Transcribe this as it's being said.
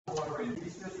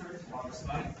August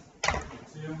 9th,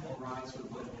 2, all rise for the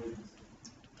Pledge of Allegiance.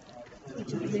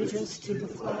 Pledge allegiance to the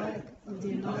flag of the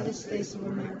United States of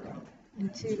America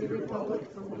and to the republic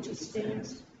for which it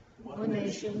stands, one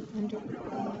nation, under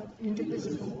God,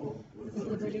 indivisible, with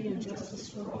liberty and justice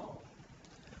for all.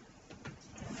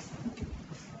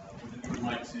 Would anyone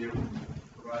like to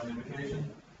provide an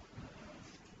invocation?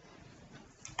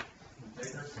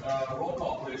 Takers, roll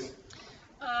call, please.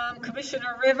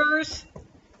 Commissioner Rivers,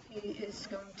 he is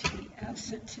going to be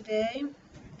absent today.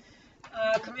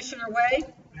 Commissioner Way.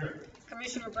 Here.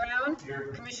 Commissioner Brown. Here.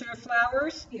 Commissioner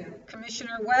Flowers. Here.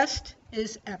 Commissioner West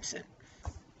is absent.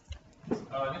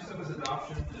 Next up is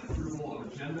adoption and approval of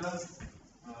agenda. Does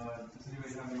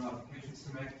anybody have any modifications to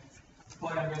make?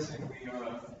 Probably I'm guessing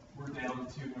we're down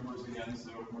 2 members again, so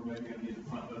we're maybe going to need to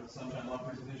front the Sunshine Law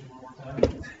presentation one more time.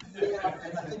 Yeah,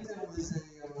 and I think that was an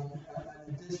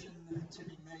addition to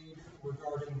be made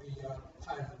regarding the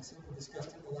pilots that were discussed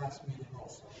at the last meeting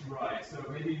also. Right, so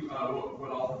maybe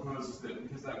what I'll propose is that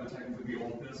because that would technically be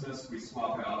old business, we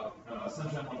swap out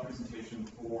Sunshine Law presentation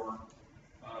for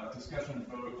discussion and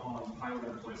vote on pilot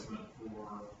replacement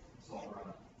for Salt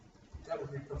Run. That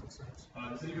would make perfect sense.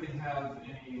 Does anybody have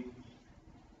anything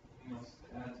else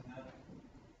to add to that?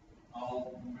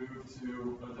 I'll move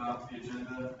to adopt the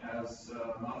agenda as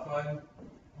modified.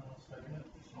 I'll second it.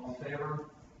 All in favor?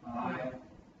 Aye.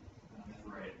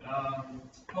 Great.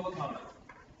 Public comment.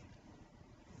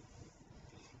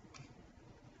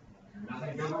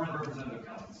 Nothing. Government representative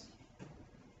comments.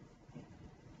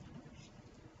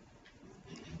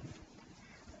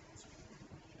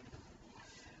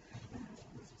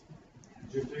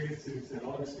 Jim Diggett, City of St.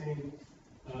 Augustine.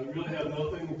 We really have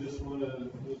nothing. Just want to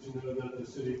let you know that the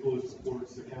city fully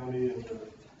supports the county and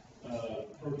the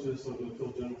purchase of the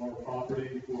Phil Genmar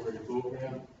property for a boat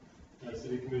ramp.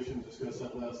 City Commission discussed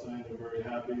that last night. They're very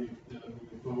happy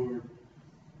moving forward.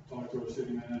 Talked to our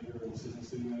city manager and assistant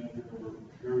city manager. We're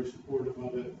very supportive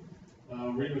of it.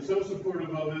 We're even so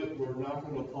supportive of it, we're not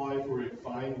going to apply for a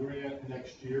fine grant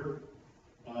next year.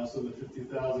 So the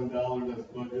 $50,000 that's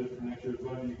budgeted for next year's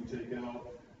budget, you can take out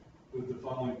with the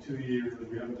following 2 years.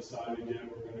 We haven't decided yet.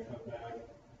 We're going to come back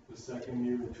the second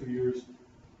year or 2 years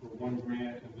for 1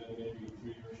 grant, and then maybe 3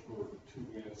 years for 2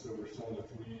 grants. So we're still in a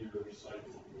 3-year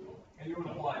cycle, if you will. And you would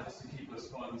apply just to keep those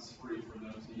funds free for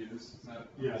them to use? Is that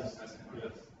Yes.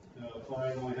 Yes.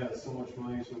 Fine only has so much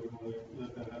money, so we want to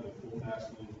let them have the full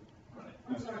maximum. Right.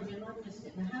 I'm sorry, Jim, I'm just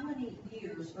sitting, how many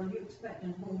years are you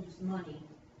expecting to hold this money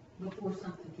before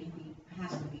something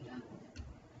has to be done with it?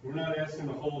 We're not asking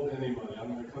to hold any money.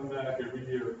 I'm going to come back every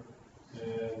year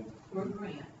and For a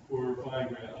grant? for a fine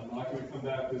grant. I'm not going to come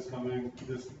back this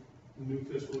new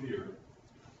fiscal year.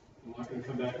 I'm not going to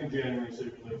come back in January and say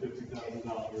for the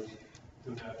 $50,000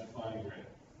 to match a fine grant.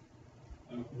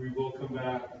 We will come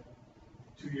back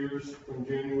 2 years from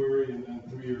January and then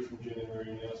 3 years from January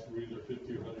and ask for either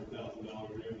 $50,000 or $100,000.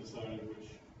 We haven't decided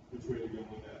which way to go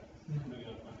with that, depending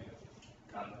on finances.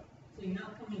 Got it. So you're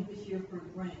not coming this year for a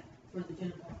grant for the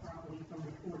general property from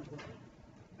the Ford building?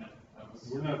 No, that was.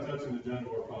 We're not touching the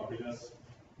Genmar property.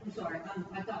 I'm sorry,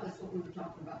 I thought that's what we were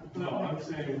talking about. No, I'm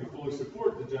saying we fully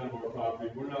support the Genmar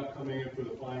property. We're not coming in for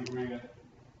the fine grant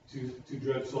to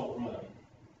dredge Salt Run.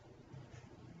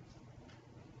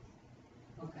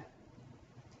 Okay.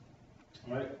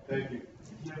 All right, thank you.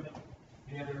 Yeah.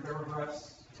 Any other government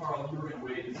reps? Carl, you were going to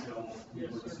wait until we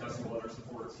were discussing letter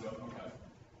support, so okay.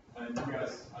 And you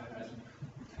guys, I imagine,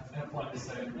 have plenty to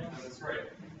say. That's great.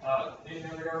 Any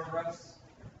other government reps?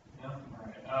 No? All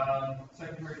right.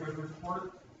 Secretary Treasurer's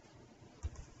report.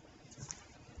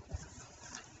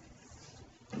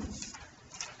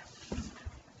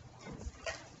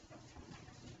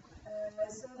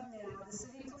 As of now, the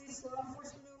city police law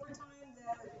enforcement overtime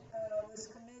that was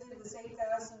committed was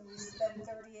 $8,000. We spent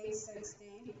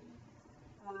 $38.60.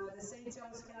 The St.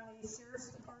 Johns County Sheriff's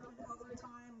Department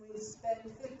overtime, we spent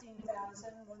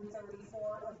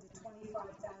 $15,134 of the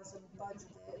 $25,000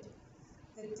 budgeted.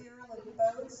 The derelict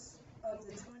boats of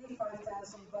the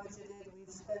 $25,000 budgeted,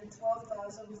 we've spent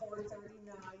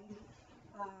 $12,439.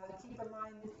 Keep in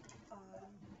mind,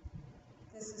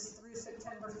 this is through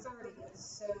September 30th,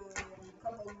 so a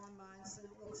couple more months, and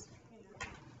it looks,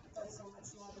 that's how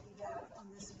much longer we have on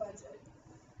this budget.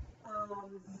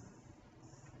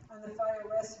 On the fire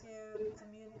rescue,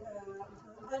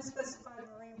 unspecified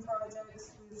marine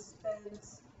projects, we've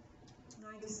spent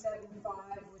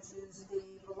 $97.5, which is the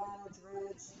Volano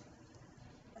Dredge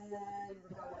and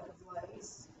Regatta of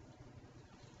Lights.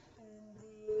 And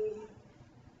the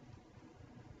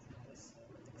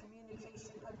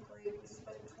communication upgrade, we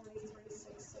spent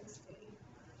 $23,660.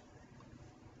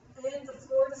 in the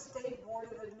Florida State Board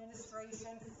of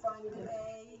Administration, Fund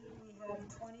A, we have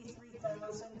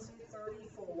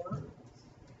 $23,234.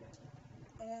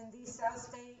 In the South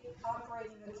State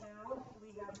operating account, we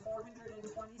have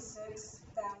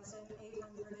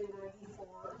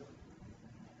 $426,894.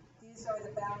 These are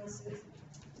the balances,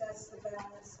 that's the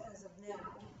balance as of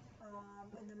now.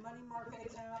 In the money market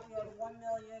account, we have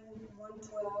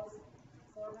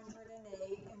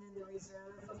 $1,112,408, and in the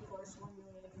reserve, of course,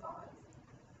 $1,000,005.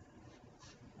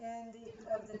 And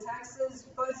of the taxes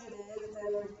budgeted,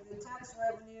 the tax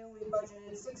revenue, we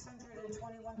budgeted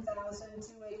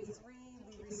 $621,283.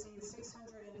 We received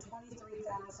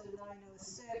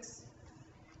 $623,906.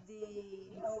 The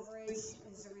overage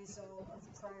is a result of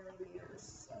prior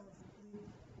years.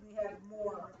 We have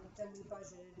more than we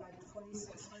budgeted by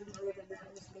 2,600, and that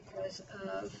is because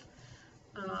of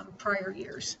prior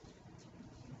years.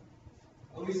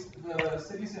 At least the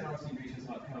city of San Augustine Beach has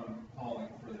not come calling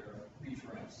for their beach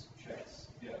ramps checks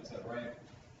yet, is that right?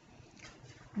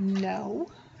 No,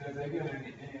 Have they given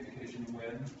any indication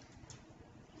when?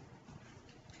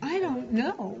 I don't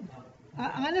know.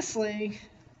 Honestly,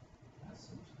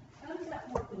 How does that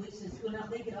work, Lisa? So now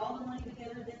they get all the money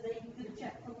together, then they can get a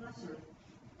check from us, or?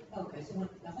 Okay, so when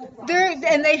the whole process.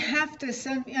 and they have to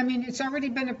send, I mean, it's already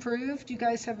been approved. You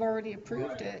guys have already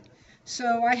approved it.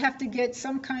 So I have to get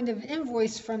some kind of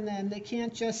invoice from them. They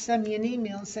can't just send me an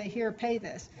email and say, here, pay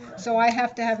this. Right. So I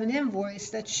have to have an invoice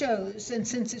that shows, and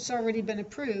since it's already been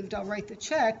approved, I'll write the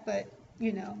check, but,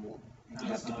 you know, we'll have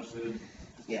That's to, not just as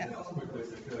yeah. quickly as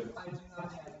they could. I do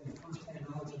not have any first-hand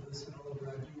knowledge of this at all, but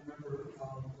I do remember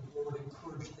the board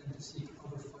encouraged them to seek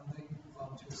other funding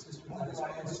to assist with that as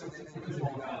well. So they The could original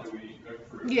amount that we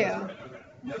approved. Yeah. That's right, okay.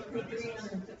 Yep, that makes sense.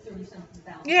 330-something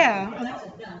thousand. Yeah. Well, that's a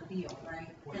done deal, right?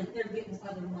 And they're getting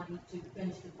other money to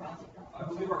finish the project off. I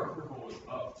believe our approval was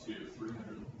up to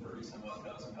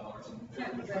 $330,000.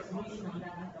 Check the resolution on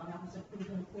that, I thought I was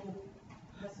approving full,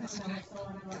 that's not what I saw,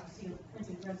 and I'd like to see a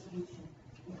printed resolution.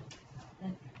 Yeah.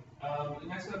 And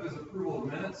Next up is approval of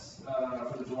minutes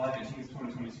for the July 19th,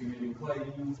 2022 meeting. Clay,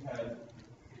 you had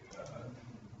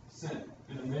sent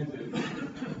an amended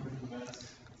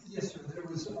minutes. Yes, sir. There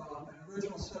was an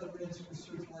original set of minutes was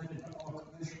circulated to all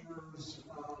commissioners.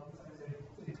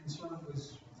 A concern was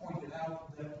pointed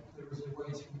out that there was a way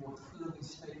to more clearly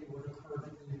state what occurred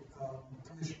at the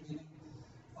commission meeting,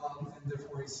 and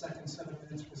therefore a second set of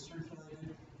minutes was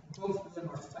circulated. Both of them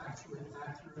are factually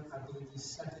accurate. I believe the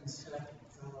second set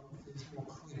is more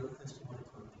clear as to what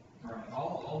occurred. All right,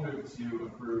 I'll move to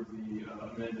approve the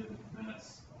amended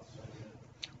minutes.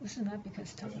 Wasn't that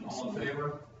because Tony was All in here?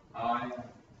 favor? Aye.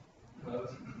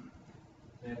 Opposed?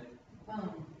 Nay?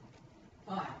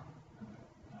 aye.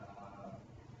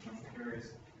 Motion carries.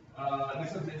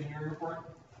 Next up is engineering report.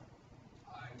 I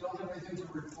don't have anything to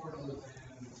report other than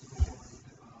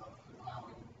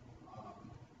compiling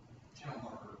channel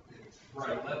marker bids.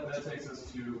 Right, well, that takes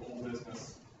us to old business,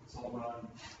 Salt Run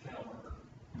Channel Marker.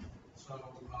 So,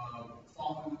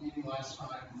 following the meeting last time,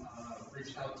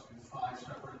 reached out to 5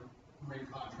 separate marine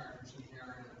contractors in the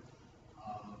area,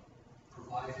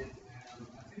 provided, and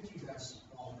I think you guys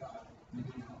all got the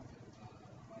email that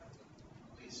I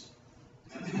released.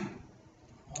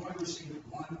 Only received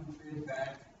 1 bid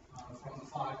back from the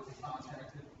 5 that we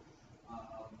contacted. You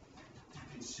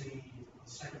can see the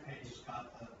second page has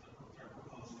got their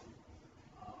proposal.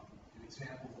 An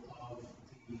example of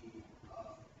the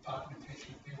documentation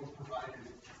that they were provided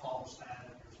follows that.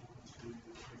 There's 1, 2, 3,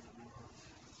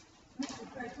 4. Mr.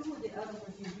 Craig, who were the other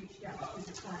ones you reached out to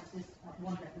besides this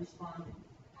one that responded?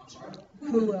 I'm sorry.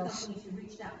 Who were the else? companies you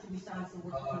reached out to besides the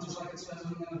one? Just like it says in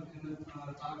the document,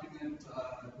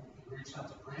 we reached out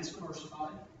to Grants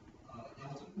Diversified,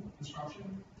 Hilton Construction,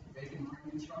 Bacon Marine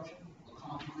Construction,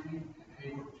 LeConte Marine, and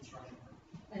Hayward Construction.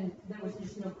 And there was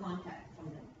just no contact from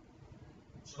them?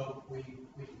 So we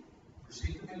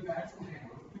received the bid back from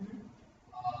Hayward, and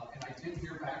I did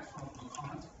hear back from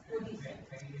LeConte, and they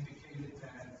indicated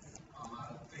that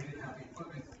they didn't have the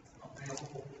equipment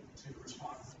available to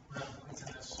respond rapidly to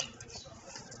this. So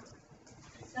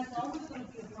That's always going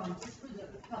to be a problem, just for the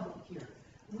public here.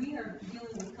 We are dealing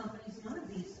with companies, none of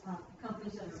these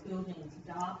companies that are building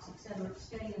docks, et cetera,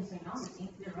 stay in St. Augustine.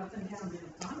 They're up and down the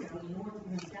Conroe, north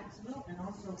of Jacksonville, and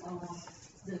also along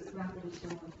the route that is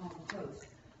going on the coast.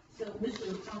 So Mr.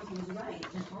 Thompson was right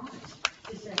and honest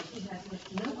to say he has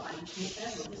nobody will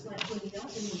ever, just like when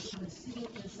Nelson was even sitting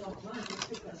in Salt Run, it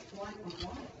took us quite a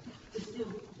while to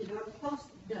still get our post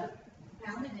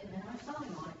pounded and our sign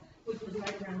on it, which was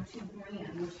right around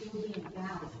 $2,000. We're still being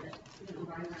gouged at,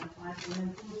 right around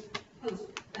 $5,000 for the post.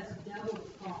 That's double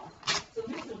the cost. So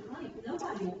Mr. Connie,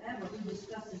 nobody will ever, we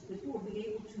discussed this before, be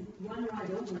able to run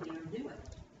right over there and do it.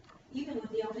 Even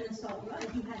with the alternate salt run,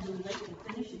 you had to relate and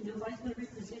finish it, nobody's gonna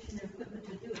reposition their equipment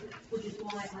to do it, which is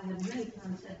why I have many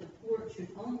times said the port should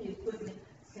own the equipment,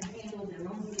 can handle their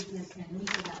own business and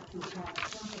lease it out to a private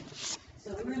company.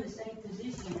 So we're in the same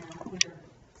position now where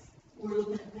we're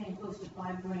looking at paying close to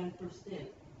 $5,000 per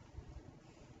stick.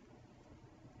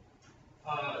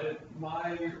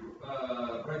 My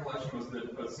recollection was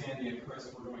that both Sandy and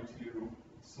Chris were going to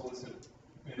solicit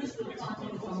bids to Mr. make some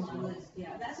O'Conti was phone on calls. my list,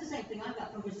 yeah, that's the same thing I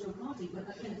got from Mr. O'Conti, but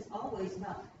again, it's always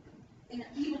about, and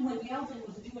even when Yeldon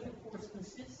was doing it for us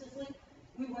consistently,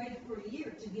 we waited for a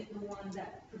year to get the one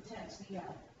that protects the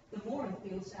mooring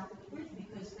field south of the bridge,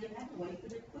 because they had to wait for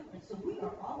the equipment, so we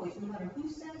are always, no matter who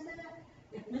says that,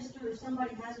 if Mr. or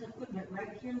somebody has an equipment right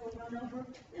here and we'll run over,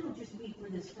 it'll just be for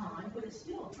this time, but it's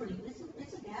still a pretty, it's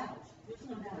a gouge, there's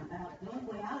no doubt about it. The only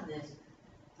way out of this,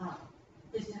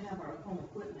 is to have our own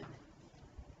equipment.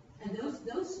 And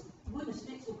those wooden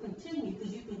sticks will continue,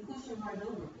 because you can push them right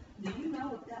over. Do you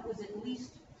know if that was at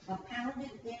least a pounded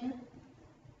in,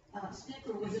 stick,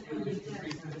 or was it going to be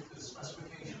just? The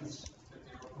specifications that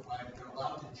they were provided, they're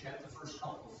allowed to jet the first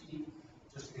couple of feet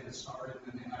just to get it started,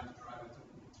 and then they have to drive it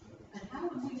to. And how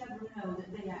would we ever know that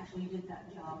they actually did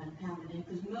that job and pounded in?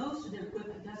 Because most of their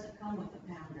equipment doesn't come with a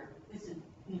pounder. It's a,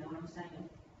 you know what I'm saying?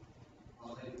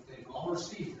 Well, they've all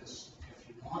received this. If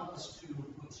you want us to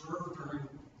observe during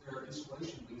their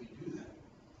installation, we can do that.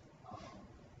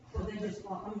 Or they just,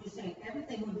 I'm just saying,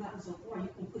 everything we've gotten so far, you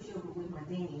can push over with my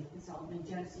dinghy. It's all been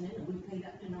jettisoned in, and we paid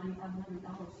up to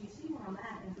 $9,500. You see where I'm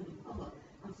at, and for the public,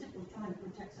 I'm simply trying to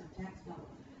protect our tax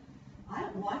dollars.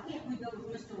 Why can't we go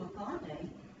with Mr. Laconde?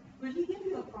 Did he give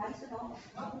you a price at all?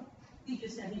 No. He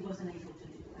just said he wasn't able to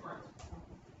do it. Correct.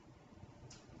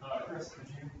 Chris, did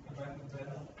you invite the bid?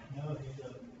 No, he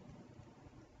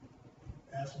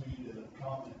asked me to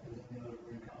comment as any other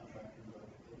marine contractor, but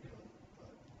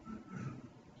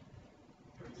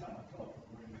every time I talk to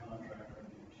a marine contractor, I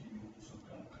get accused of some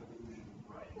kind of collusion.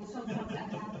 Right. Well, sometimes that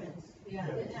happens. Yeah,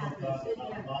 it happens. Not in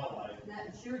my life.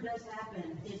 That sure does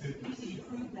happen. It's easy to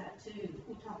prove that too.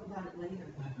 We'll talk about it later.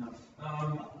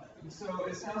 So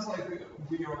it sounds like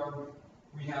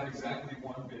we have exactly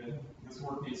one bid. This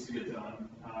work needs to get done.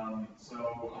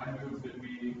 So I move that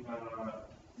we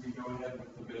go ahead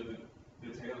with the bid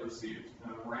that Taylor received,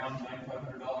 around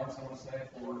 $9,500, I want to say,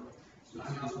 for.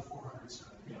 9,400.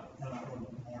 Yeah. That's from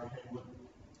Mark Haywood.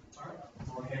 Sorry?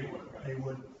 For Haywood, right?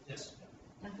 Haywood, Yes.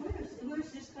 And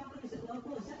where's this company? Is it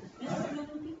local? Is that the fence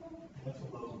building people? that's a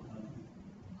local company.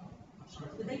 I'm sorry.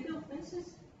 Do they build fences?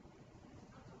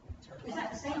 Is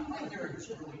that the same My one? hearing is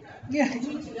really bad. Yeah.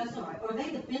 Me too, that's all right. Are they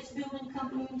the fence building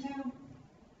company in town?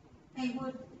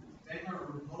 Haywood? They are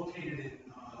located in,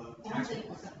 I'm thinking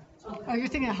Jacksonville. so. Okay. Oh, you're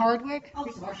thinking of Hardwick? Oh,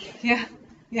 sorry. Yeah,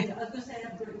 yeah. I was gonna say I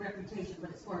have a good reputation, but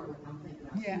it's Hardwick I'm thinking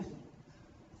of. Yeah. Excuse me.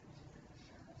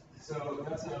 So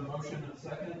that's a motion and a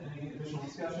second. Any additional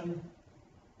discussion?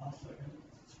 I'll second.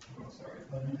 Oh, sorry.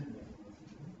 But you didn't make a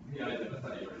motion. Yeah, I did. I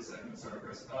thought you already seconded. Sorry,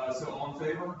 Chris. So all in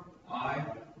favor? Aye.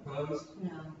 Opposed? No.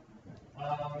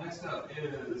 Next up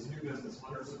is new business,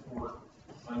 letter of support,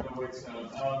 no wake zone.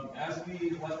 As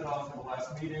we left it off in the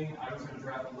last meeting, I was gonna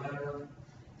draft a letter,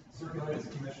 circulate it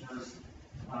to commissioners.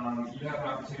 You have an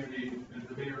opportunity,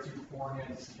 the day or two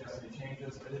beforehand, to suggest any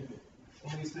changes. I didn't,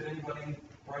 at least did anybody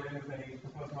write in with any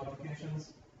proposed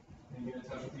modifications? And get in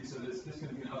touch with you, so it's just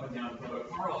gonna be an up and down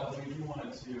vote. Carl, I believe you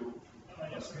wanted to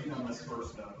speak on this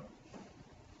first,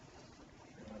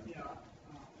 Yeah,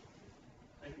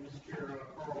 thank you, Mr. Chair,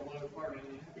 Carl Lowe, Fire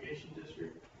and Navigation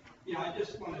District. Yeah, I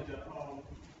just wanted to,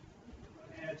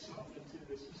 add something to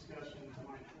this discussion that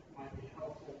might be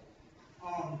helpful.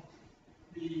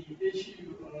 The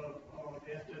issue of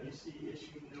FWC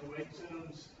issuing no wake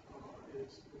zones,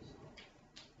 is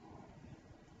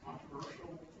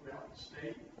controversial throughout the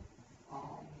state.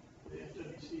 The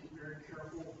FWC is very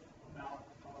careful about,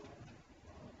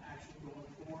 actually going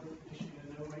forward with issuing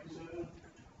a no wake zone.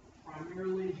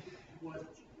 Primarily, the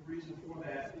reason for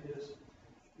that is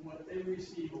what they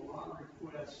receive a lot of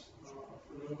requests for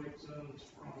no wake zones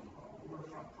from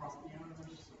waterfront property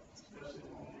owners, especially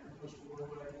along their coastal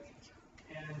waterway.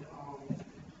 And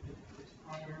it's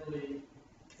primarily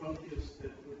focused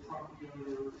that the property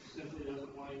owner simply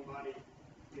doesn't want anybody,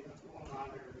 going on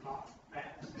there not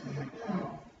fast.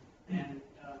 And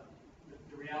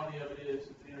the reality of it is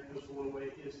that the intercoastal waterway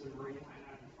is the Marine Line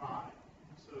 95.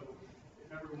 So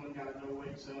if everyone got a no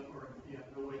wake zone, or if you have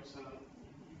no wake zone,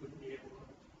 you wouldn't be able to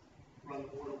run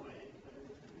the waterway. It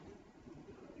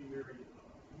would be very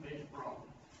major problem.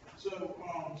 So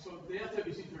the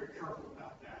FWC is very careful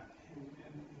about that, and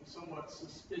somewhat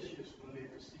suspicious when they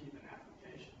receive an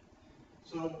application.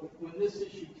 So when this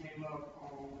issue came up,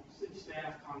 city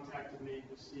staff contacted me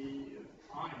to see if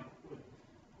I would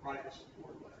write a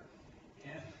support letter.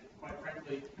 And quite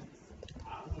frankly,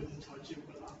 I wouldn't touch it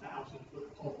with a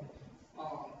 1,000-foot pole.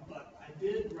 But I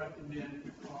did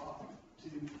recommend to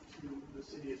the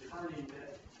city attorney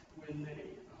that when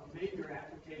they made their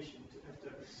application to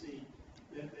FWC,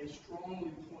 that they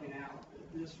strongly point out that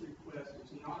this request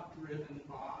is not driven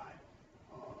by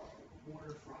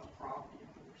waterfront property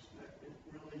owners. That it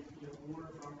really,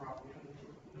 waterfront property owners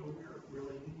are nowhere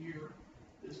really near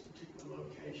this particular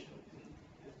location, and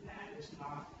that is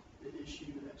not the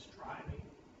issue that's driving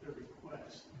the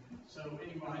request. So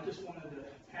anyway, I just wanted to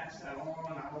pass that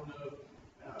on. I don't know,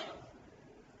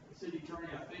 the city attorney,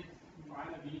 I think, might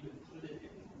have even put it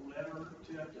in the letter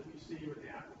to FWC or the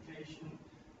application.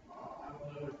 I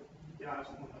don't know if you guys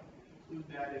want to include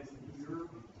that in your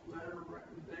letter of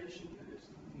recommendation, that it's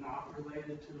not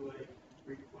related to a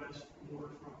request from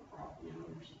waterfront property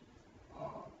owners.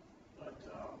 But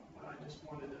I just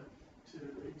wanted to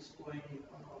explain,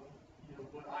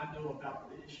 what I know about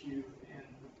the issue and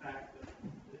the fact that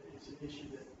it's an issue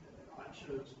that I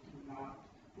chose to not.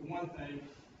 For one thing,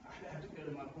 I'd have to go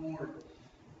to my board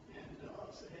and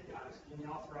say, hey guys, can you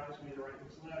authorize me to write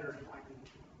this letter? And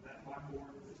that my board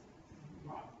would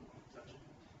not touch it.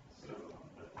 So,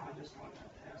 but I just wanted to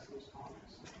pass those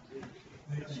comments to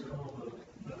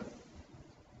The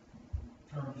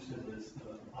term you said is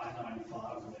the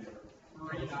I-95 there.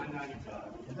 Marine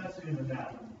I-95. And that's in and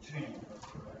out of the chamber,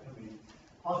 correct? I mean,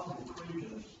 Hospital Creek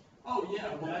is. Oh,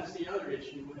 yeah, well, that's the other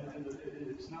issue, and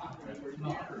it's not anywhere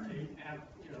near an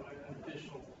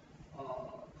additional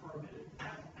permitted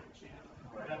channel.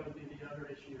 Right. That would be the other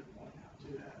issue to point out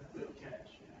too. That good catch,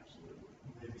 yeah, absolutely.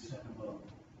 Maybe send them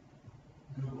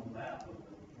a Google map of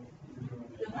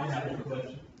the. I have a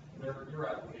question. Your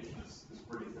application is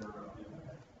pretty thorough.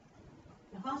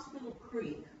 The Hospital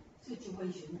Creek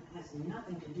situation has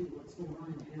nothing to do with what's going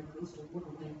on in Intercoastal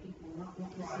Waterway. People are not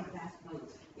wanting to see fast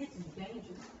boats. It's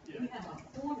dangerous. Yeah. We have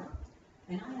a corner,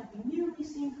 and I have nearly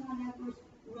seen kayakers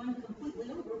run completely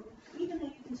over, even though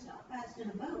you can stop fast in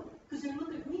a boat, because they're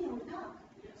looking at me on the dock.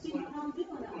 See what I'm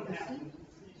doing out What there, happens see? is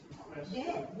these requests.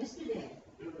 Dead, Mr. Dead.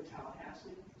 Go to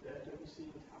Tallahassee, the FWC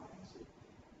in Tallahassee.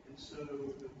 And so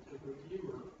the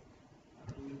reviewer,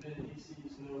 the minute he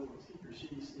sees he or she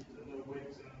sees a no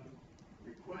wake zone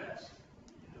request,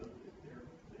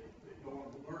 they go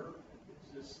on alert.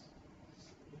 It's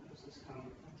just coming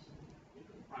from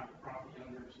private property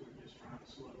owners who are just trying to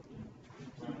slow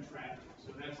traffic.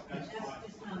 So that's And why. that's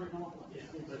just not at all what Yeah,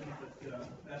 this is. but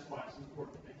that's why it's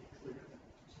important to make it clear that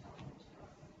it's not what's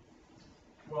driving.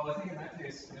 Well, I think in that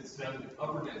case, it's an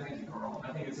up or down, thank you, Carl.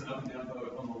 I think it's an up and down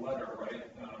vote on the letter, right?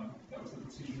 That was the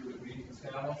procedure that we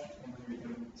established, and then we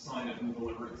can sign it and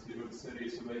deliver it to the city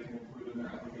so they can include it in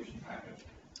their application package.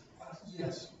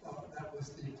 Yes, that was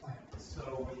the plan.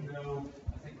 So with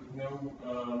no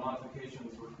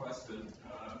modifications requested,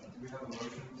 do we have a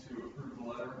motion to approve the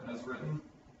letter as written?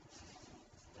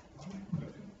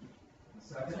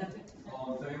 Second?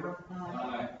 All in favor?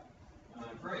 Aye.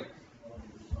 Great.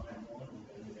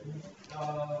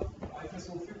 I guess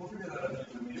we'll figure that out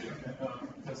at the meeting,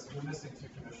 because we're missing two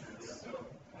commissioners, so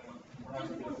we're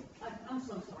not gonna. I'm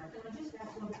so sorry, can I just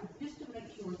ask one, just to make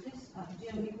sure this,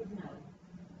 Jim, you would know.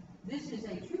 This is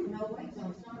a true no wake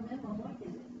zone, it's not a minimum wake,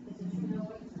 is it? It's a true no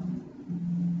wake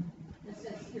zone. It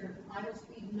says here, idle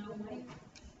speed, no wake,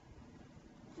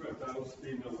 Correct, I will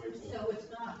speed no wake zone. so it's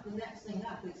not, the next thing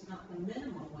up, it's not the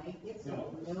minimum wake, it's a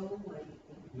no wake.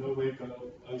 No wake on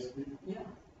ice speed? Yeah.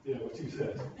 What you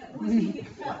said. We see it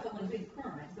tough on a big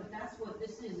current, but that's what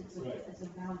this is, it's a, Right. it's a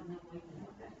valid no wake,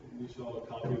 okay. And you saw a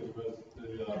copy of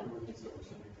the ordinance that we're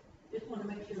sending. Just wanna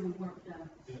make sure we weren't,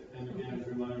 And again, as a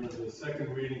reminder, the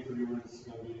second reading for the ordinance is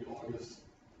gonna be August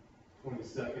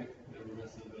 22nd, and we're gonna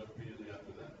send it up immediately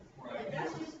after that. Right. and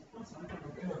that's just, I'm sorry.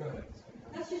 No, go ahead.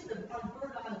 That's just the, on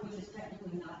Bird Island, which is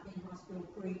technically not in Hospital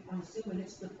Creek, I'm assuming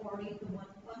it's the party, the one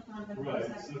time. that Right,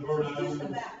 was so the Bird It's just the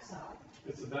Island- backside.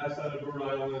 It's the backside of Bird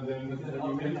Island, and then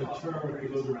you make the turn for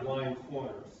those are blind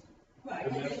corners. Right,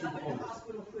 And and that's then up the in corner.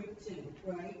 Hospital Creek too,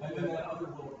 right? And then that other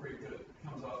little creek that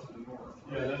comes off to the north.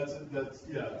 Yeah, right? that's,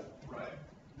 Right.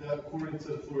 that according to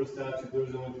the Florida statute, those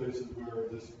are the only places where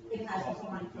this. It has the possibly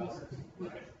blind pass. corners.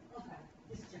 Right. Okay,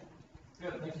 just check.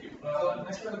 Good, thank you.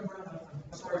 Next item,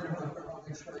 I'm sorry, I'll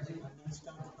make sure I get my notes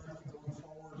down correctly going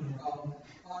forward.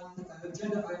 On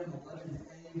agenda item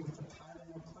 11A with the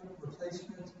pilot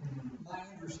replacement, my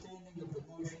understanding of the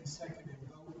motion, second, and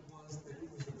vote was that it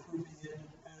was approving it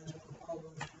as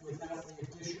proposed without the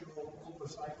additional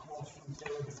oversight costs from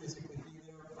Taylor to physically be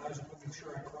there. I just want to make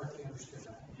sure I correctly understood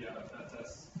that. yeah,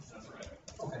 that's right.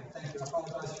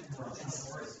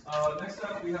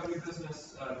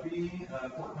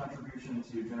 important contribution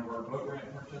to Jennifer boat ramp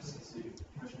purchase. I see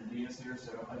Commissioner Dean is here,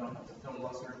 so I don't have to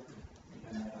filibuster. We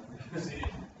can proceed.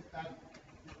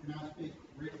 Can I speak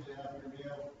briefly after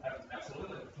Dale?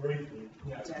 Absolutely. Briefly.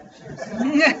 Yeah.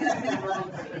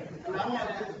 And I want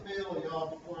to get the feel of y'all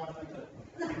before I make it.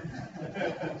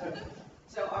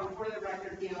 So, for the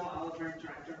record, Gail Oliver,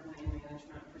 Director of Land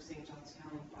Management for St. Johns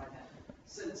County Fire.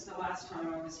 Since the last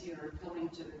time I was here, appealing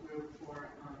to the group for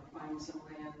finding some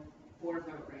land for a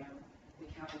boat ramp, the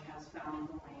county has found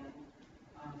the land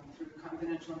through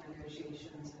confidential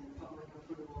negotiations and public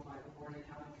approval by the Board of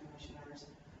County Commissioners.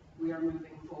 We are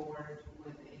moving forward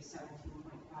with a $17.5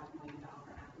 million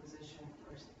acquisition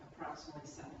for approximately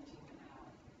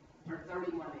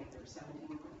 31 acres, 17.5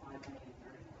 million,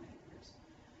 31 acres.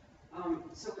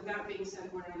 So with that being said,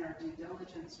 we're in our due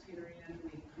diligence period.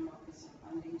 We've come up with some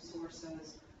funding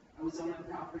sources. I was on the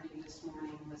property this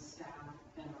morning with staff,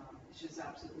 and it's just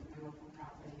absolutely beautiful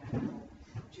property. I know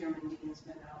Chairman Dean's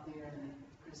been out there, and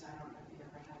Chris, I don't know if you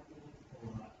ever had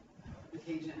the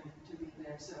occasion to be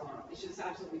there, so it's just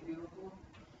absolutely beautiful.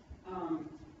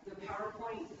 The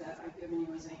PowerPoint that I've given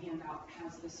you as a handout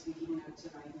has the speaking notes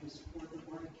that I used for the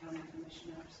Board of County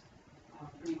Commissioners,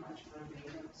 pretty much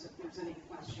verbatim. So if there's any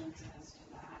questions as to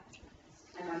that,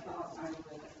 and I thought I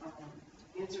would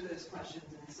answer those questions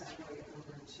and segue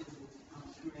over to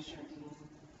Commissioner Dean,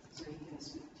 so he can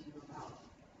speak to you about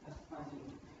the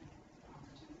funding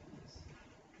opportunities.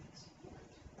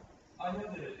 I know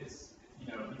that it's,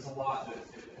 there's a lot that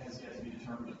it has yet to be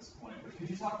determined at this point, but could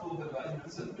you talk a little bit about,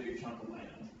 this is a big chunk of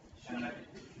land, and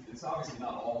it's obviously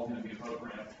not all going to be a boat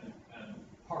ramp and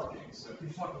parking, so could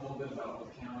you talk a little bit about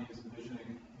what the county is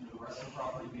envisioning, the rest of the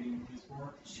property being used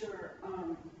for? Sure.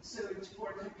 So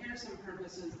for comparison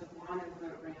purposes, the Guano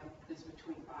boat ramp is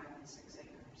between 5 and 6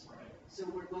 acres. Right. So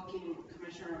we're looking,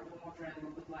 Commissioner Waldron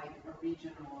would like a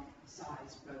regional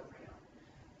size boat ramp.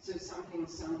 So something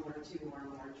similar to or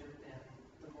larger than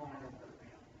the Guano boat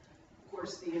ramp. Of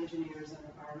course, the engineers and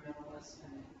environmentalists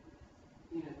and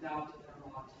they'll do their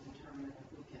law to determine if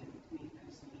we can meet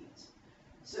those needs.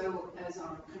 So as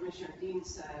Commissioner Dean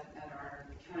said at our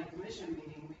county commission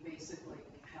meeting, we basically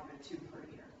have a 2 per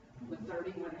year. With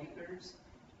 31 acres,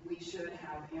 we should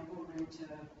have ample room to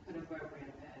put a boat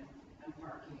ramp in and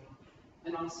parking,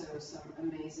 and also some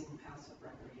amazing passive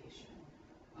recreation.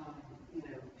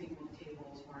 Picnic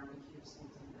tables, barbecues,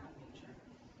 things of that nature.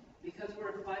 Because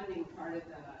we're funding part of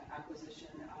the acquisition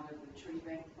out of the tree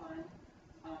bank fund,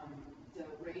 the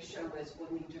ratio is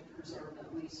we'll need to preserve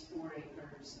at least 4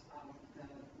 acres of the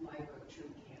live oak tree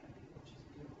canopy, which is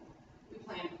beautiful. We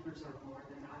plan to preserve more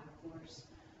than that, of course,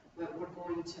 but we're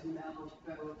going to meld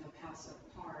both the passive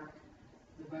park,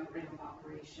 the boat ramp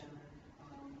operation.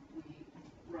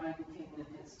 Ryan King and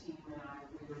his team and I,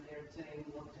 we were there today.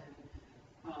 We looked at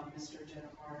Mr.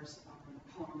 Genovar's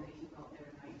home that he built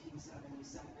there in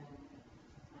 1977.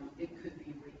 It could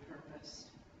be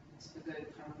repurposed. It's a good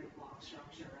concrete block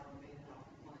structure elevated off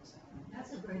of one zone.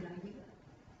 That's a great idea.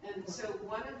 And so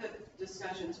one of the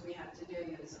discussions we had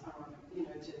today is,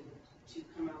 to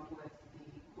come up with the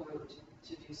quote,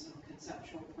 to do some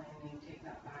conceptual planning, take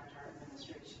that back to our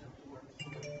administration of board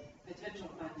for potential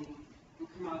funding, and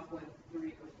come up with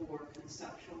 3 or 4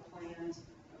 conceptual plans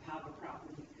of how the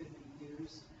property could be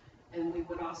used. And we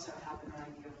would also have an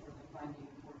idea for the funding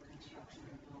for construction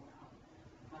and build out.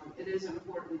 It is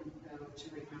important, though, to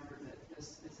remember that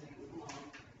this is a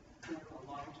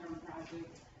long-term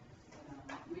project.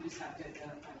 We just have to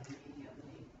identify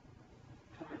immediately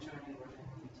how much money we're going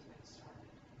to need to get started.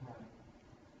 Right.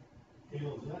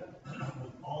 Gail, is that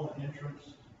with all the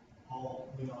entrance,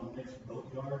 all be on next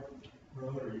boatyard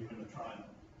road, or are you gonna try and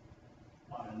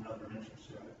find another entrance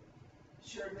to it?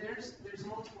 Sure, there's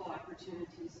multiple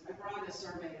opportunities. I brought a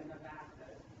survey in the back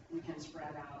that we can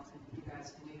spread out, and you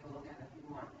guys can take a look at it if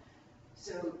you want.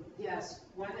 So yes,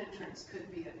 one entrance could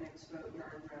be at next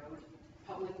Boatyard Road.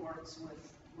 Public Works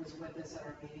was with us at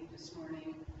our meeting this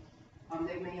morning.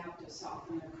 They may have to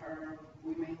soften the curve.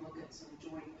 We may look at some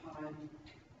joint pond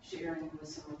sharing with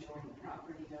some adjoining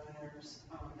property owners.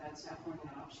 That's definitely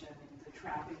an option. The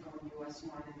traffic on US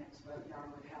 1 and next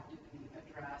Boatyard would have to be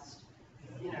addressed.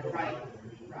 Right.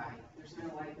 There's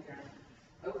no light there.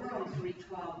 Over on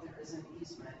 312, there is an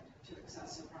easement to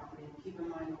access the property. And keep in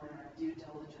mind, we're in our due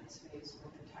diligence phase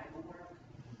with the title work.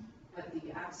 But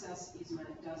the access easement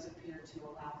does appear to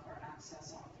allow for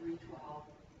access on 312.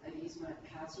 That easement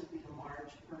has to be the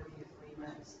large purview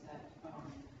agreements that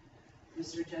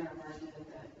Mr. Jennifer did,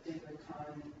 that David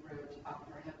Kahn wrote up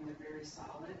for him. They're very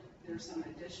solid. There's some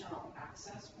additional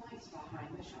access points behind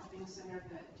the shopping center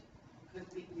that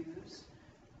could be used.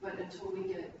 But until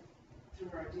we get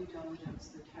through our due diligence,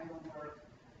 the title work,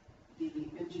 the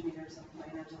engineers and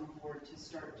planners on board to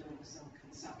start doing some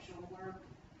conceptual work.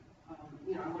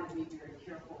 You know, I want to be very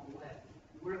careful with,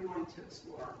 we're going to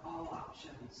explore all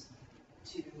options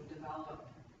to develop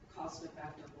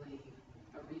cost-effectively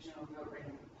a regional boat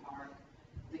ramp park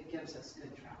that gives us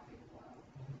good traffic flow.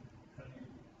 Have you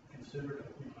considered,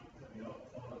 have you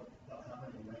thought about how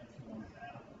many ramps you want to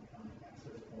have and how many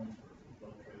access points for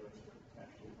boat trailers to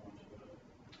actually want to go?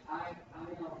 I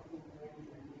don't think we're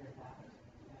anywhere near that.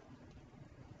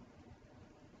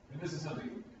 And this is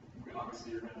something,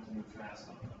 obviously, you're going to have to move fast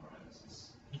on, right? This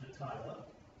is. Is it tied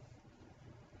up?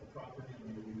 The property, I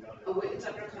mean, you got it? Oh, it's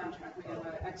under contract. We have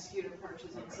an executed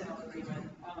purchase and sale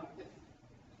agreement.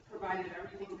 Provided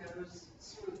everything goes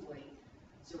smoothly,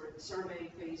 so we're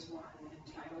survey phase 1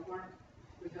 and title work,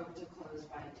 we hope to close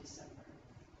by December.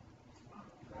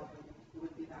 It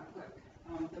would be that quick.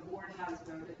 The board has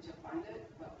voted to fund it,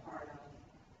 but part of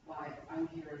why I'm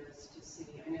here is to see,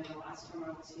 I know the last time I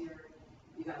was here,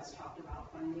 you guys talked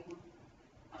about funding,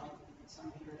 so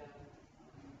I'm here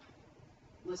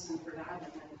to listen for that,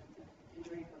 and then if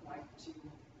Andrea would like to.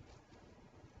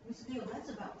 Ms. Gill, that's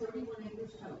about 31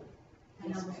 acres total.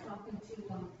 And I was talking to,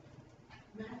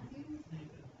 Matthew,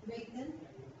 Nathan,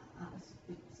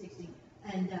 60,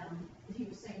 and, he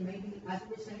was saying maybe, as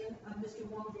we were saying, Mr.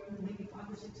 Waldron, maybe 5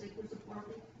 or 6 acres of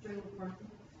parking, trailer parking.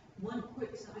 One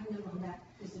quick side note on that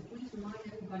is to please remind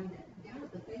everybody that down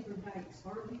at the Faber Dykes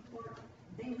RV Park,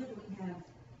 they literally have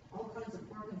all kinds of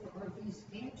parking for RVs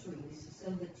and trees, so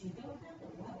that you don't have to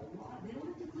they don't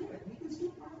have to clear it. You can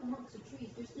still park amongst the trees,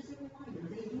 just as a reminder.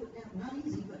 They do it now, not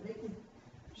easy, but they can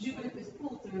do it if it's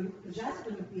pulled through, because that's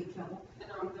gonna be a trouble.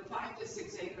 And the 5 to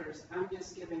 6 acres, I'm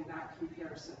just giving that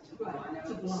comparison to Right, Guano,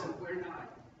 to Guano. so we're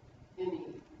not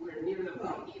anywhere near the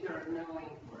point either of knowing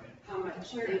how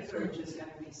much Where it's acreage going. is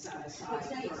gonna be set aside But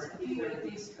say it's for a few either of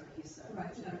acres. these cohesive.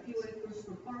 Right, you got a few acres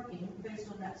for parking based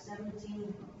on that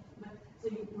 17, so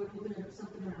we're looking at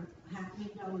something around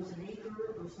 $500,000 an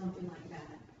acre or something like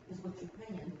that is what you're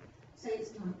paying. Say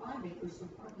it's on 5 acres for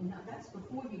parking, now that's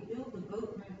before you build the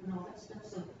boat ramp and all that stuff,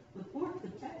 so the port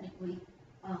could technically,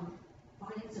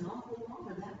 finance an awful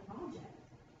lot of that project.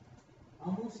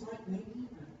 Almost like maybe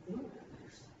even a third of it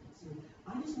or something, so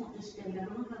I just want this state, I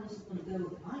don't know how this is gonna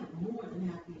go, I am more than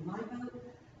happy in my vote,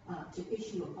 to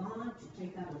issue a bond, to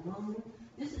take out a loan.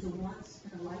 This is a once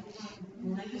in a lifetime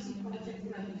legacy project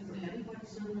for everybody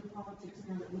serving in politics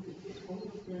now that we could get hold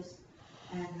of this.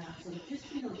 And, so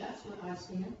just, you know, that's where I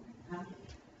stand.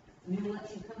 New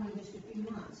election coming in just a few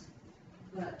months.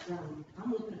 But,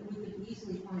 I'm looking at, we could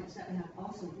easily finance that, and I'd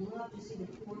also love to see the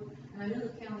port. And I know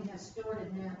the county has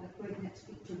started now at breakneck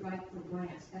speed to write for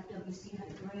grants. FWC had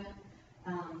a grant.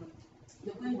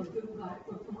 The Windward Group got it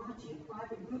for Comanche, a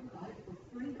private group got it for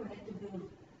free grant to build,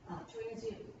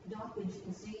 transient dock, as you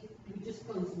can see, we just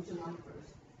closed on July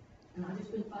 1st. And I've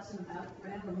just been fussing about it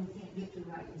forever, and we can't get to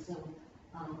writing, so,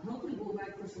 hopefully we'll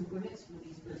write for some grants for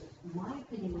these, but my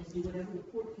opinion is do whatever the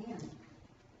court can,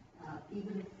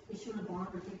 even if issuing a bond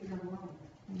or taking out a loan.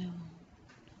 No.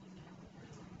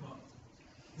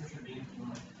 Commissioner Dean, you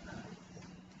want to-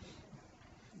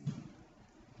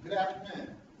 Good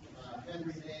afternoon.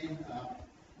 Henry Dean,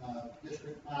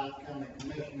 District 5 County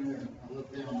Commissioner, and I live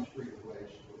down the street a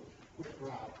ways, so quick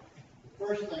ride. The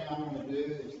first thing I want to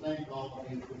do is thank all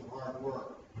of you for the hard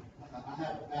work. I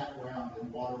have a background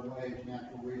in waterways,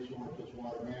 natural resources,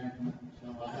 water management, so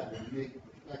I have a unique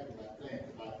perspective, I think,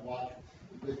 and I've watched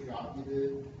the good job you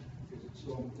do, because it's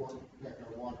so important to protect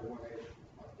our waterways,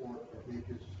 our ports, our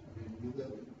beaches. I mean, we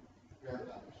live in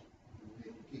paradise, and we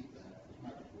need to keep that as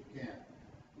much as we can.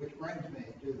 Which brings me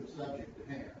to the subject at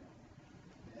hand.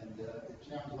 And it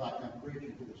sounds like I'm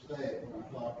preaching to the state when I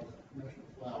talk to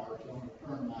Commissioner Flowers, so I'm going to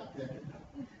turn my attention.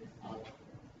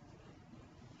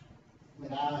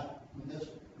 When this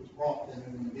was brought to me,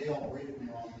 when Gail briefed me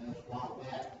on this a while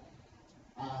back,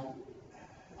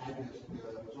 I just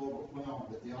was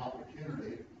overwhelmed at the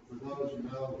opportunity for those who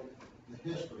know the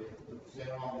history of St.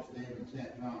 Augustine and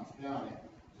St. Johns County,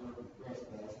 sort of impressed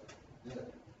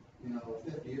that, you know,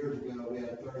 50 years ago, we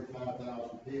had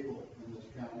 35,000 people in this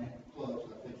county, close,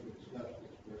 I think we discussed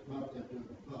this, there's nothing to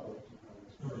the public.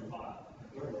 35.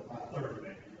 35. 30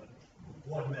 maybe, but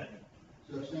 1 minute.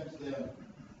 So since then,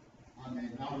 I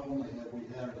mean, not only have we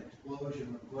had an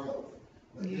explosion of growth,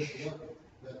 but just look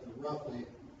at the roughly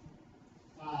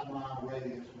 5-mile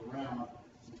radius around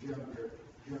the Jennifer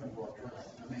track.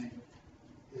 I mean,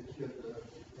 it's just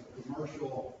a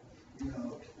commercial, you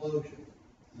know, explosion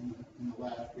in the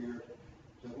last years.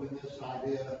 So when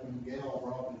Gail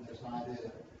brought me this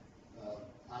idea,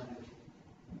 I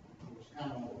was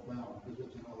kind of overwhelmed, because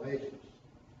it's an oasis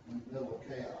in the middle of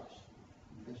chaos.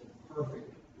 It's a perfect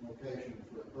location. specifications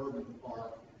for an urban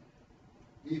park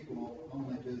equal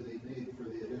only to the need for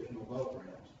the additional boat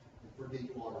ramps and for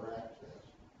deep water access.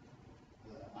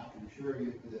 I can assure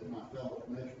you that my fellow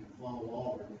Commissioner, Flo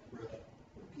Waldron, expressed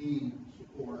keen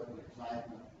support and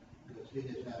excitement because he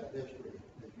has had a history,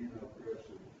 as you know, Chris,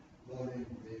 of voting,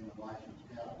 being a licensed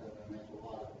captain, and there's a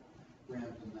lot of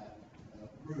friends in that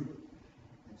group.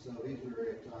 And so he's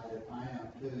very excited. I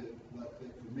am too. But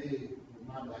for me, with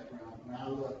my background, when I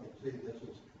look and see this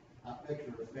is, I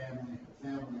picture a family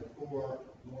of four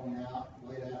going out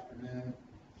late afternoon,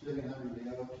 sitting under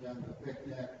the oaks, having a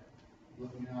picnic,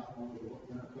 looking out over the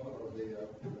Intercoastal, or the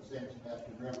San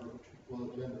Sebastian River, which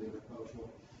flows into the Intercoastal.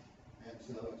 And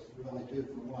so it's really 2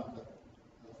 for 1. But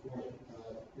of course,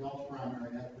 y'all's primary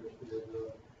interest is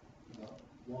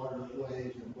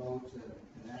waterways and boats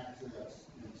and access.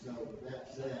 And so with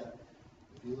that said,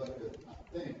 if you look at,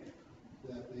 I think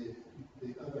that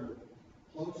the other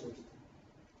closest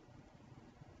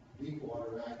deep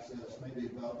water access may be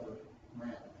Butler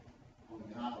Ramp on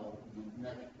the island, and the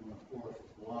next one, of course,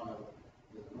 is Guano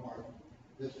to the north.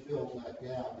 This fills that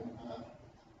gap, and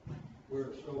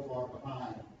we're so far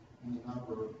behind in the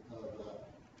number of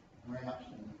ramps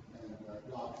and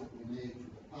docks that we need for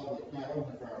the public, not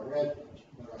only for our residents,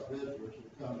 but our visitors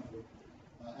who come from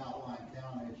outlying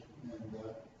counties and,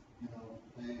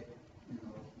 pay,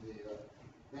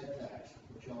 the head tax,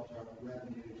 which helps our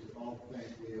revenues and all the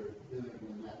things we are doing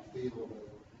in that field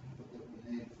that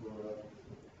we need for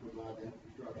provide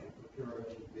infrastructure for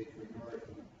tourists and beach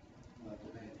renourishment, to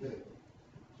name 2.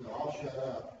 So I'll shut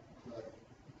up, but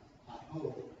I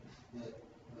hope that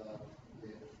the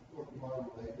Fort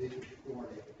Lauderdale Beach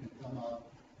Authority can come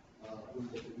up with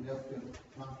a significant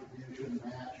contribution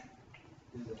match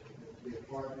to be a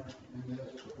partner in this,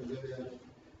 because it is,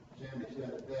 Sandy said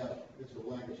it best, it's a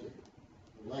legacy,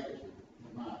 in my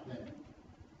opinion.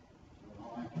 So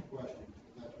I'll answer questions,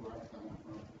 but that's where I'm coming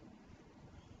from.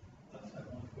 I just have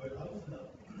one question. I was in a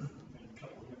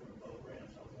couple of different boat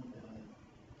ramps. I was one down in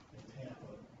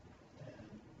Tampa, and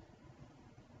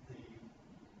the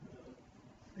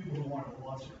people who wanted to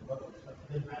launch their boats, it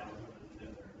didn't matter whether they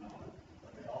lived there or not,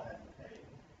 but they all had to pay.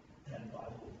 And I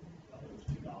think it was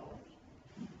 $2.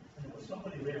 And there was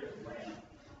somebody there at the ramp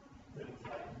that was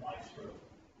like a maestro,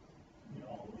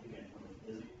 on the weekend when it was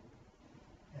busy.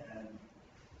 And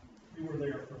we were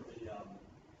there for the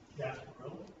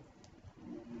Gasparilla.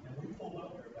 And we pulled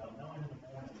up there about 9 in the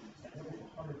morning, and there was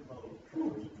 100 boats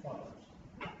in front of us.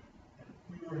 And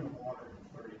we were in the water in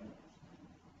 30 minutes.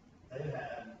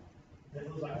 It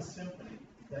was like a symphony.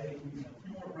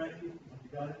 You weren't ready when you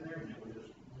got in there, and it would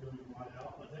just really run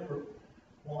out. But they were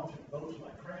launching boats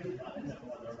like crazy. I didn't know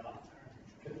whether or not,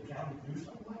 could the county do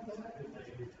something like that? Could they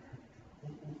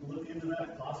look into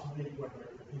that possibly,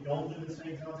 whether if you don't live in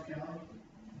St. Johns County,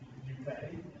 you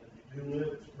pay, and if you do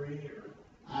live, it's free, or?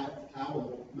 I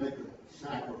will make a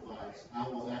sacrifice. I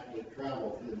will actually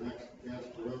travel to the next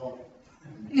Gasparilla.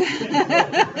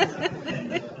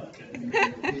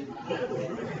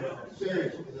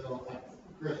 Seriously though,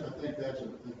 Chris, I think that's a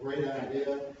great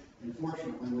idea.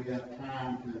 Unfortunately, we have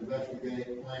time to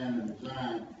investigate, plan, and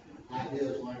design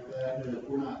ideas like that. But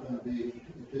we're not going to be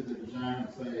to the design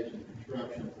phase and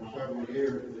construction for several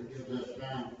years, but it gives us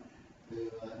time to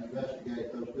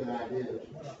investigate those good ideas.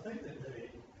 Well, I think that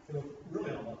it was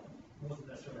really wasn't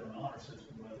necessarily an honor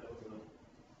system, but there was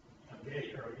a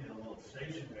gate or a little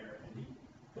station there, and he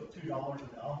put $2 in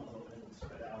the envelope and it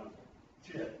spit out a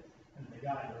chip. And the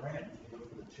guy in the ramp, he looked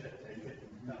for the chip, take it,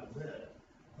 and that was it.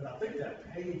 But I think that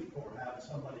paid for having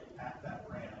somebody at that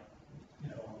ramp,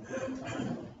 on the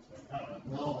time. So, I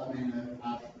don't know. Well, I mean,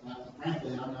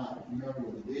 frankly, I'm not familiar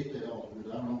with the details,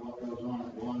 because I don't know what goes on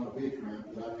at Guano Beach Ramp,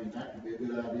 but I mean, that could be a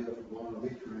good idea for Guano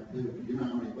Beach Ramp too. You know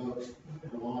how many boats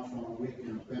are launched on the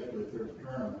weekend, especially if there's a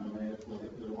tournament. I mean, it's like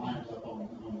it lines up on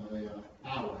the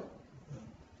highway.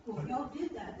 Well, if y'all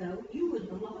did that though,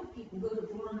 a lot of people go to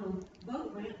Guano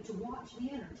Boat Ramp to watch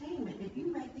the entertainment. If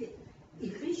you make it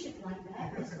efficient like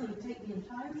that, it's gonna take the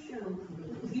entire show from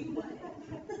you.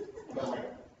 Well,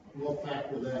 we'll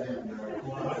factor that in there.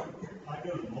 Well, I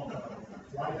go to the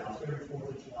White House every 4th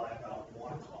of July about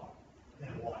 1 o'clock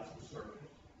and watch the circus.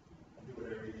 I do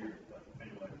it every year, but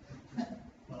anyway.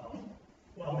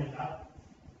 Well, I mean,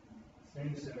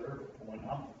 Sandy said earlier, when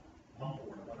I'm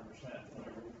for it 100%,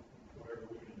 whatever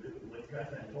we can do. Like you guys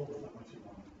hadn't told us how much you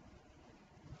wanted.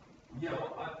 Yeah,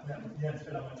 well, You hadn't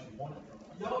said how much you wanted from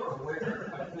us. y'all are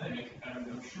aware, I think, and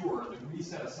I'm sure, that we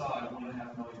set aside $1.5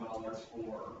 million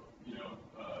for,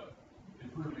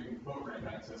 improving boat ramp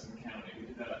access in the county. We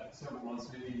did that several months,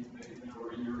 maybe over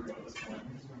a year ago at this point.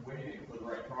 We've just been waiting for the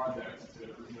right project to,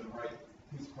 the right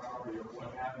piece of property or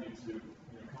what have you to,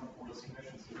 come come before this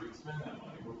commission so we can spend that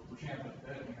money. We're championing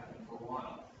that and having for a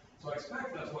while. So I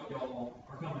expect that's what y'all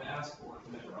are coming to ask for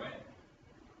today, right?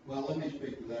 Well, let me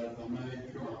speak to that if I may.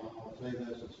 I'll say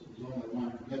this, it's only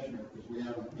one commissioner because we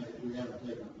haven't taken a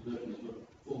position as a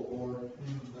full board.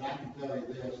 But I can tell you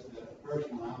this, that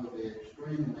personally, I would be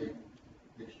extremely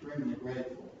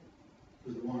grateful to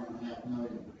the 1.5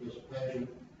 million participation.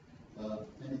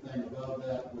 Anything above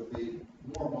that would be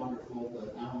more wonderful,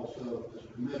 but I'm also, as a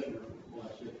commissioner for the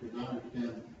last 6 years, I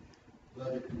understand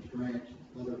budget constraints,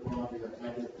 other projects, I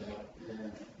get that,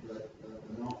 but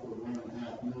an offer of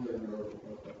 1.5 million or a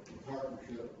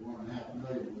partnership of 1.5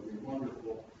 million would be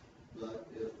wonderful. But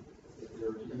if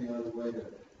there's any other way to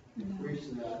increase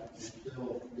that and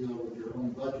still deal with your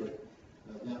own budget,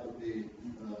 that would be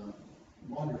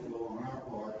wonderful on our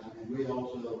part. I mean, we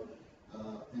also,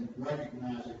 in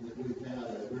recognizing that we've had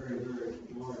a very, very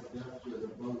large deficit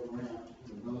of both ramps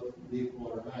and both deep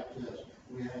water access,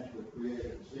 we actually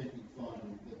created a sinking fund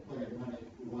and putting money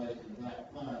away in that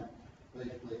fund,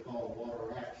 basically called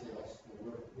water access. So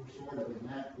we're sort of in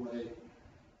that way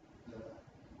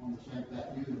on the same path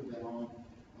you have been on.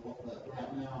 But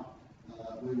right now,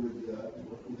 we would,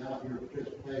 without your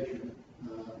participation,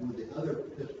 with the other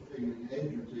participating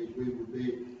agencies, we would be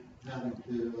having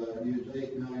to use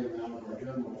 $8 million out of our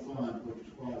general fund, which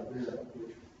is quite a bit,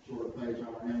 which sort of pays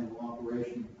our annual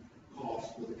operation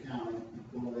costs for the county,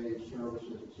 employees,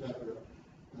 services, etc.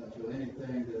 So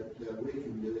anything that we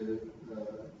can do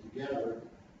together,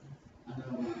 I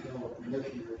know my fellow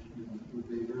commissioners would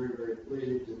be very, very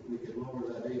pleased if we could lower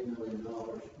that $8 million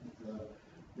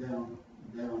down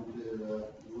to a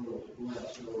little less.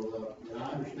 So, but I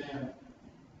understand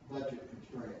budget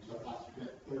constraints. I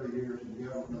spent 30 years in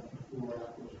government before I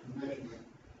was commissioner.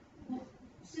 Well,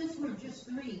 since we're just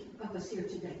 3 of us here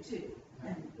today too,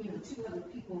 and, 2 other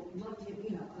people loved it,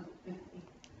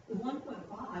 the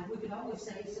 1.5, we could always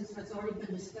say, since that's already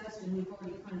been discussed and we've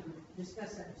already kind of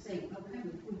discussed that, say, okay,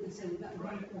 we could say we've got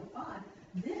 1.5,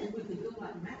 then we could go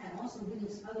like mad, also getting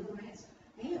some other grants,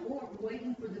 and, or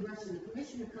waiting for the rest of the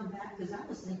commission to come back, because I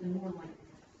was thinking more like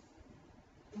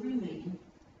 3 million.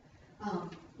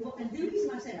 Well, and the reason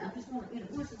I said, I just want to,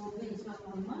 first of all, we spend a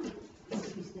lot of money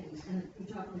these days, and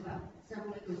you're talking about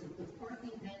several acres of the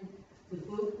parking and the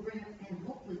boat ramp and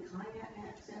hopefully kayak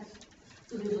access.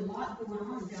 So there's a lot going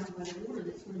on down by the water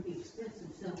that's going to be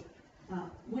expensive. So,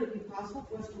 would it be possible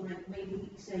for us to like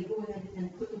maybe say, go ahead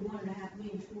and put the 1.5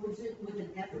 million towards it with an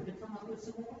effort to come up with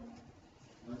some more?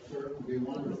 That certainly would be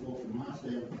wonderful from my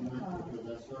standpoint, because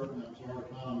that's certainly, I'm sorry,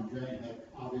 Tom and Jane have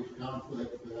obvious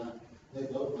conflicts, but they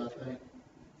both, I think,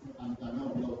 I know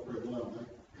them both pretty well, they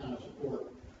kind of support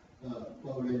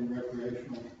boating,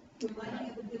 recreational. We might be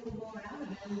able to get more out of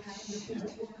them and have them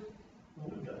Well,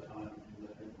 we've got time to do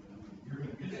that. You're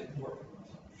going to get more from us,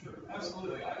 I'm sure.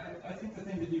 Absolutely. I think the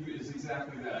thing to do is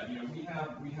exactly that. We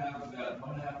have that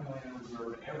 1.5 million in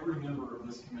reserve. Every member of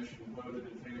this commission voted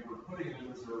in favor of putting it in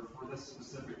reserve for this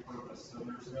specific purpose. So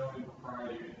there's no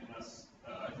impropriety in us,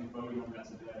 I think, voting on that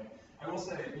today. I will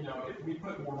say, if we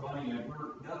put more money in,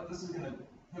 this is going to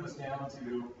put us down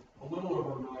to a little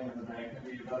over $1 million in the bank,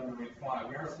 maybe about $1.5 million.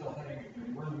 We are still heading,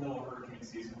 we're in the middle of hurricane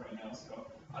season right now, so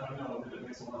I don't know if it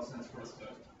makes a lot of sense for us to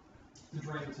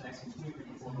drain the tanks completely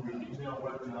before we know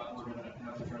whether or not we're going to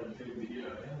have to try to dig the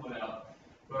inlet out.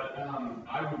 But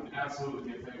I would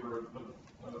absolutely be in favor of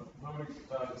voting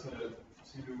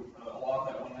to allot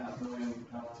that 1.5 million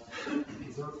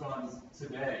reserve funds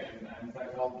today. And in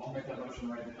fact, I'll make that motion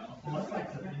right now. Well, I'd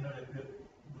like to,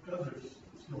 because there's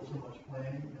still so much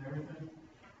planning and everything,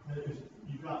 that if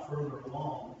you got further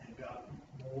along and got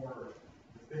more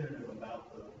definitive about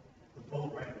the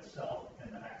boat ramp itself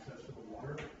and the access to the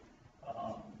water, I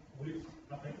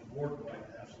think the board would like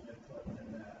to have some input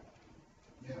in that.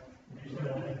 Yeah.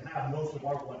 And have most of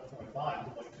our 1.5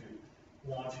 go to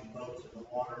launching boats in the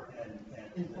water and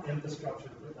the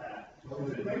infrastructure for that. Because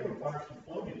it may require some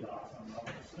floating docks, I'm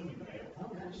assuming they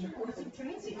will. Or some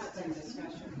transient. Had some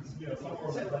discussions.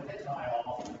 Somewhere that they tie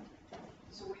off.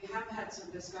 So we have had some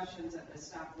discussions at the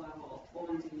staff level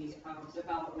on the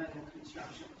development and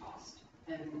construction cost,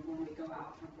 and when we go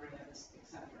out for grants, et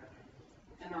cetera.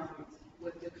 And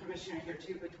with the commissioner here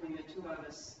too, between the 2 of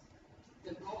us,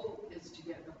 the goal is to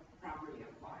get the property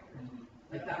acquired.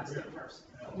 Like that's the first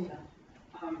goal. Yeah.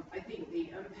 I think the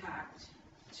impact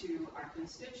to our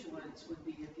constituents would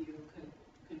be if you could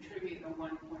contribute the 1.5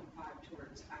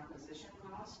 towards acquisition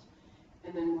cost.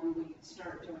 And then when we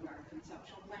start doing our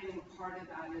conceptual planning, part of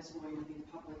that is going to be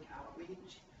public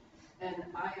outreach. And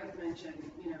I have mentioned,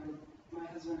 my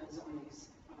husband is on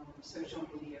these social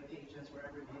media pages where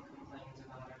everyone complains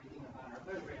about everything about our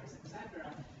boat ramps, etc.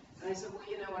 And I said, well,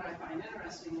 you know what I find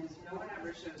interesting is no one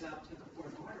ever shows up to the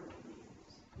Port Waterway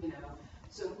meetings, you know?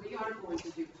 So we are going to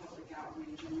do public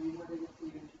outreach, and we would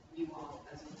include you all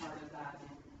as a part of that,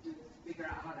 and to figure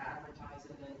out how to advertise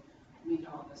it and meet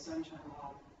all the sunshine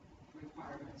law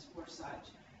requirements for such.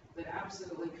 But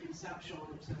absolutely conceptual,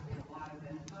 there's going to be a lot of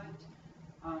input.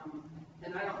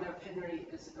 And I don't know if Henry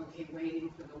is okay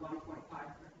waiting for the 1.5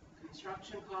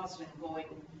 construction cost and going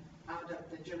out of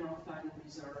the general fund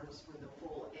reserves for the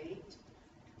full 8.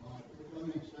 Let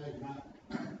me say,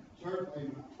 certainly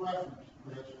my preference,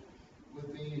 Chris,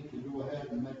 would be to go ahead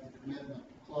and make the commitment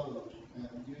to close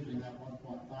using that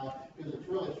 1.5, because it's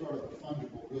really sort of a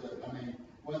fungible good. I mean,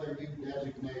 whether you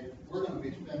designate, we're going to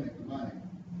be spending the money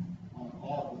on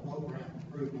all the boat ramp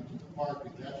improvements in the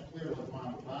parking. That's clearly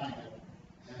why we're buying it.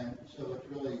 And so it's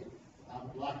really, I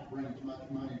would like to bring as much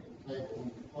money to the table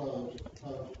when we close, as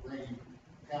opposed to bringing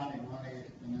county money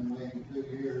and then waiting 2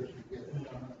 years to get it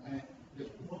done. And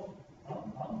just, Well,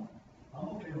 I'm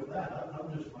okay with that. I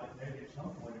would just like maybe at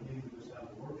some point we need to just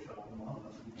have a workshop among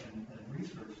us and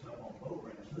research stuff on boat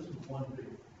ramps. This is one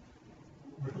big,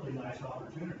 really nice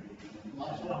opportunity.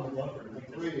 I would love for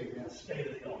it to be state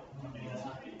of the art. I mean,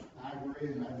 I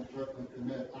agree, and I would certainly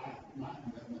commit, my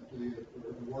commitment to you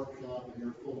for the workshop and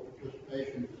your full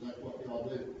participation, because that's what we all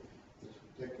do, is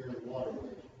take care of the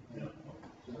waterways. Yeah.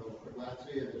 So, I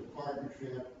see it as a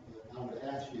partnership. I would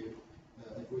ask you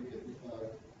if we could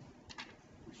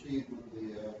proceed with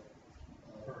the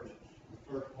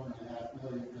first $1.5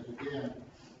 million, because again,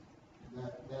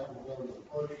 that will go to the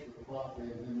purchase of the property,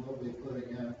 and then we'll be putting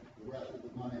in the rest of the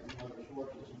money from other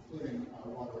sources, including our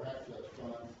water access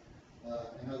fund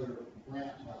and other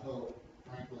grants, I hope,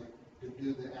 frankly, to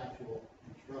do the actual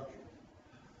construction.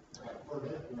 I've heard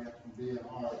that grants from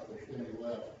DNR, if there's any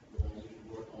left, that I used to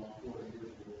work on 40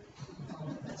 years ago.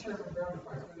 Chairman Brown, if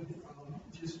I could,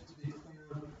 just to be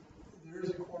clear, there is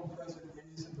a quorum present, it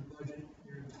is in the budget,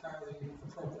 you're entirely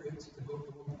appropriate to vote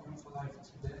the 1.5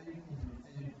 today,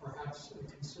 and perhaps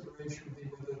a consideration would be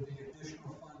whether the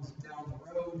additional funds down the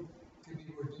road could be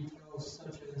more details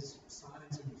such as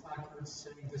signs and placards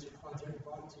saying this project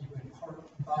brought to you in part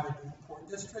by the Port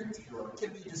District. Sure.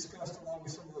 Can be discussed along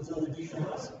with some of those other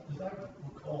details. As I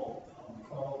recall,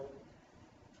 Carl,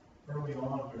 early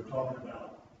on, we were talking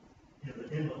about, the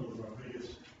inlet was our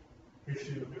biggest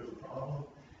issue, if there was a problem,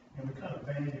 and we kind of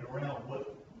bandied around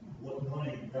what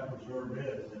money that reserve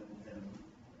is, and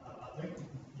I think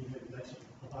that's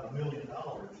about $1 million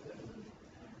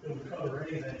that would cover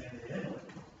anything in the inlet.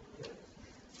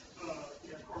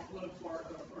 Yeah, Carl Flood, part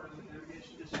of the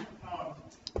navigation district.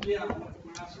 Yeah,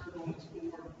 when I served on this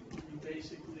board, we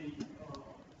basically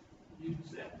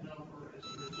used that number as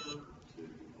a reserve to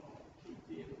keep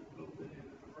the inlet open in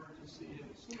an emergency. It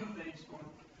was sort of based on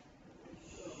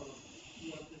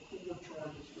what the Corps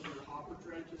charges for their hopper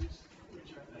dredges, which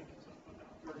I think is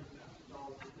about $30,000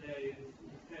 a day, and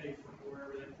we pay from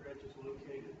wherever that dredge is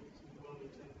located. It's in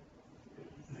Wilmington.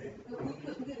 But we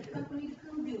couldn't get a company to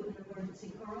come do an emergency,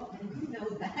 Carl, and you know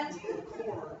that. The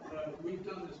Corps, we've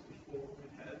done this before.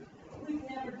 We've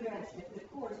never dredged it, the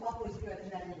Corps has always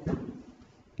dredged that in.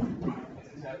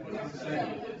 Is that what I'm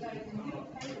saying?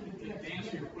 To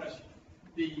answer your question,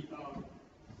 the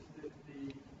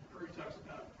Curry talks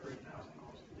about $30,000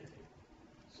 a day.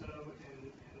 So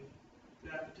in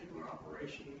that particular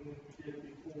operation, when we did it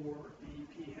before,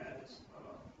 DEP had us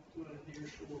doing a near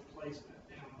shore placement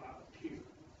down by the pier.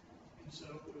 And so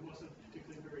it wasn't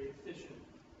particularly very efficient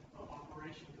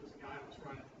operation because the guy was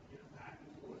running back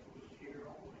and forth from the pier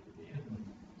all the way to the end.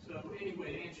 So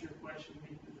anyway, to answer your question,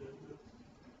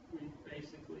 we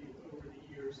basically over the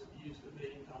years have used $1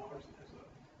 million as a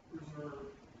reserve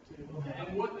to,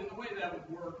 and the way that would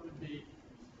work would be,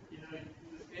 the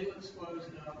inlet's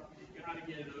closed up, you gotta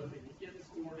get it open, you get the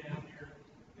Corps down there,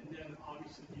 and then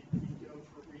obviously you go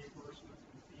for reimbursement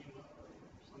from FEMA or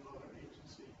some other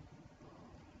agency.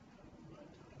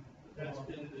 But that's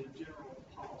been the general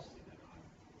policy that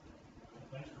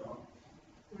Thanks, Carl.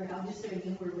 Right, I'll just say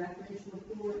again, we're a recreational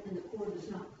port, and the Corps does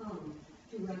not come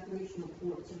to recreational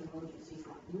ports in emergencies.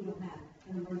 We don't have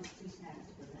an emergency status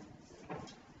for that.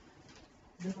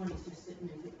 So the money's just sitting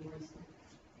in the wasteland.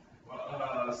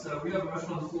 So we have a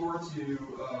motion on the floor to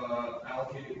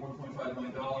allocate $1.5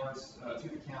 million to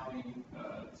the county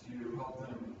to help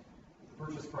them with the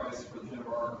purchase price for the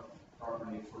Jennifer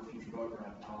property for future boat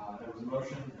ramp. There was a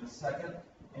motion and a second.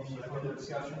 Any further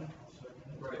discussion?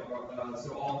 Great.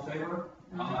 So all in favor?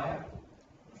 Aye.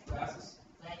 Motion passes.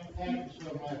 Thank you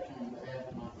so much on behalf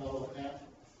of my fellow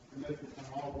commissioners and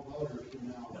all the voters who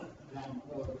now down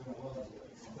the road are going to love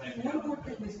this. Thank you. One more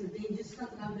thing, Mr. Dean, just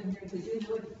something I've been hearing, because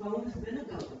the phone has been a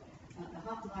go. The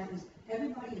hotline is,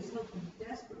 everybody is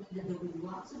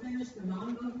just for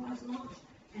non-motorized launch,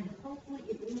 and hopefully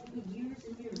it won't be years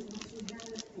and years once we have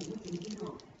it, before we can get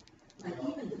on. Like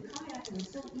even the kayaking is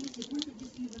so easy, we could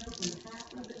just even open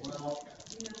half of it, Well,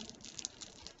 you know?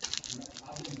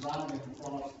 I've been driving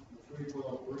across the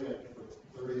 312 bridge for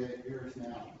 38 years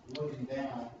now, looking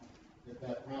down at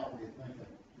that property thinking,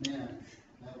 man,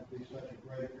 that would be such a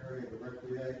great area to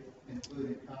recreate,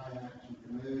 including kayaks and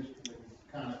canoes.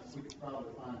 We could probably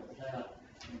find a path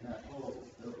in that whole,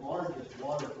 the largest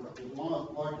waterfront, the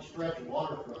largest stretch of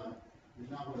waterfront is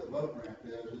not where the boat ramp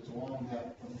is, it's along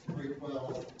that from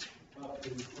 312 up to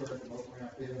where the boat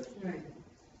ramp is. Right.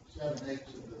 7/8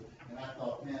 of the, and I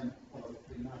thought, man, well, it'd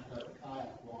be nice to have a kayak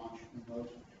launch in those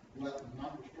wetlands,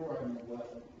 not destroying the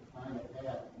wetlands, but kind of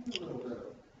have a little bit of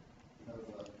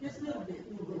Just a little bit,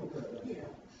 yeah.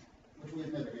 which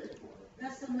we've mitigated for.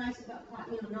 That's so nice about,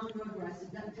 non-motorized,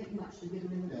 it doesn't take much to get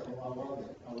them in Yeah, there. well,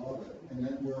 I love it. And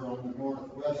then we're on the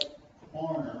northwest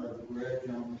corner of the bridge,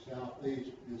 on the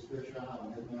southeast is Fish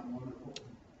Island, isn't that wonderful?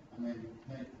 I mean,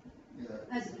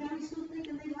 As the county still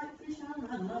thinking they like Fish Island,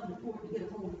 I'd love the port to get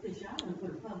a hold of Fish Island for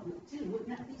the public too, wouldn't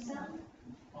that be something?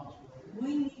 possibly.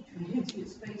 We need transient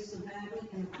space so badly,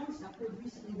 and of course, I've heard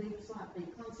recently they've slapped a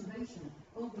conservation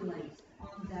overlays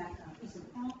on that piece of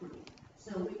property.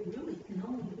 So it really can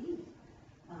only be,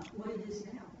 what it is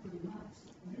now, pretty much.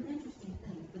 An interesting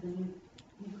thing for the new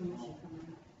commission coming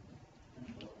up.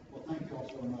 Well, thank you all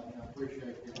so much, I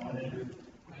appreciate the opportunity.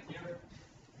 Thank you.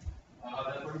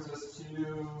 That brings us to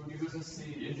new business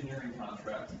C, engineering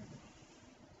contract.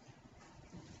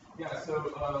 Yeah, so,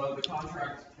 the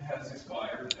contract has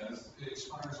expired as, It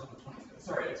expires on the 25th.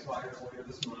 sorry, it expires later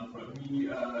this month, but we,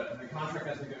 the contract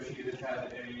as negotiated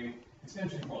had a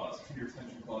extension clause, 2-year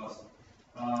extension clause.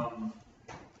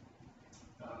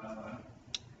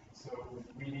 So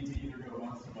we need to either go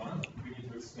month to month, we need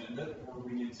to extend it, or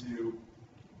we need to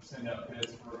send out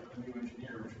bids for a new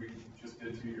engineer, which we just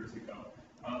did 2 years ago.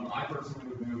 I personally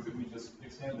would move that we just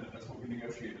extend it, that's what we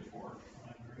negotiated for. I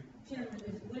agree.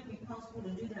 Chairman, would it be possible to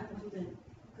do that with the,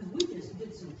 because we just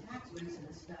did some tax raising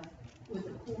and stuff with a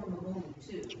quorum of only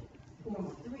 2, quorum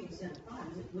of 3 instead of 5,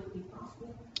 would it be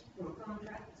possible for a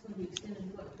contract that's going to be extended,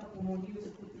 what, a couple more years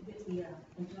if we could get the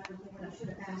entire board? I should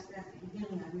have asked that at the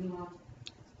beginning, I realized.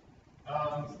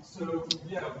 So,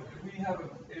 yeah, we have,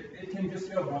 it can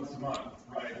just go month to month,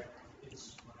 right?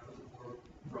 It's whatever the board.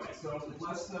 Right, so I'm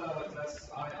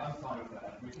fine with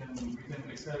that. We can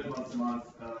extend it month to month,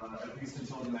 at least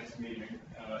until the next meeting,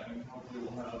 and hopefully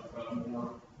we'll have,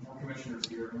 more commissioners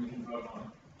here and we can vote on it.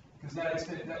 Because that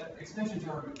extension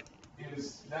term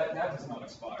is, that does not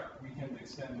expire. We can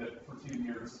extend it for 2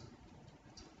 years.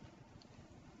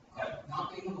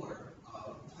 Not being aware,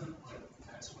 but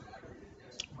that's the way I read it,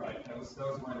 yes. Right, that was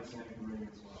my understanding of the reading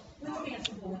as well. Which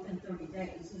cancelable within 30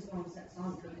 days, as long as that's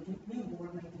on there, the new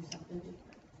board may do something different.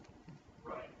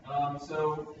 Right,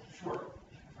 so, sure.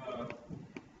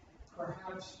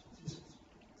 Perhaps, just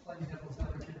playing devil's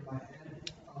advocate in my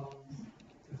head,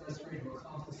 the best way to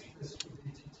accomplish this would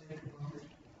be to take a vote,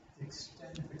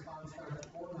 extend the contract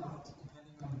or not,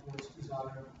 depending on the board's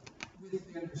desire,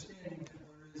 with the understanding that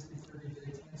there is the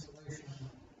 30-day cancellation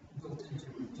built into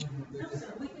it. No,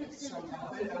 sir, we can extend it.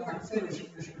 Somehow, I'm finished,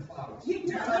 Commissioner Flowers. You Do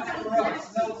know, not I-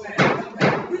 interrupt. No way, no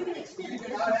way. We can extend it. You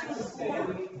cannot have the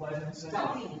floor.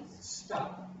 Stop, Please.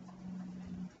 stop.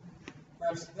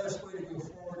 Perhaps the best way to go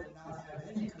forward and not have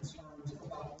any concerns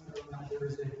about whether or not there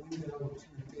is a window to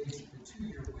engage the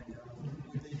 2-year window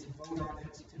would be to vote on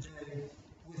it today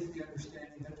with the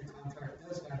understanding that the contract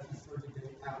does have the 30-day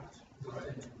out built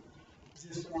into it.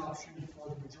 Just an option for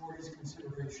the majority's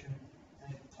consideration,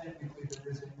 and technically there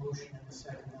is a motion and a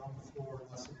second on the floor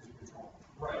unless it is withdrawn.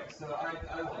 Right, so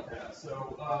I like that.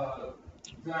 So,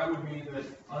 that would mean that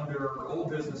under old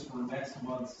business for next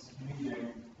month's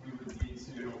meeting, we would need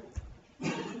to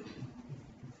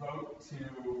vote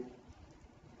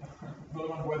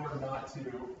on whether or not to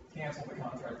cancel the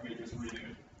contract we just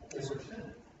renewed. Or extend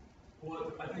it.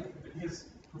 Well, I think that his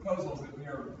proposal is that we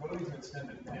are voting to extend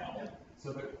it now,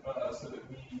 so that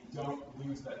we don't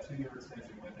lose that 2-year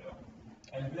extension window.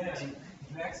 And then,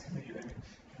 next meeting,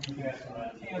 we can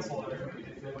cancel it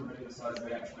if everybody decides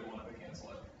they actually want to cancel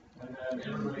it. And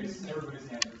then everybody's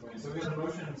hands are clean. So we have a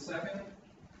motion and a second.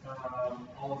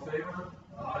 All in favor?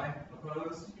 Aye.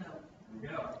 Opposed? No. Here we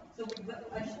go. So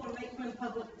I just want to make for the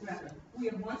public record, we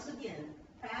have once again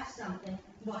passed something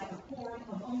by a quorum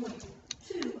of only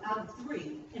 2 out of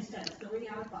 3 instead of 3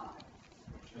 out of 5.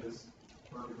 Which is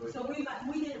perfectly. So we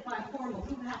did it by a quorum of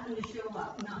who happened to show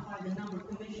up, not by the number of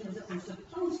commissioners that were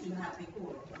supposed to have a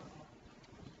quorum.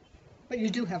 But you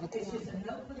do have a It's quorum. just a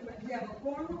note for the record. We have a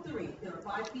quorum of 3. There are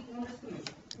 5 people on this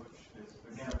commission. Which is,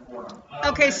 in a quorum.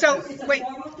 Okay, so, It's a wait,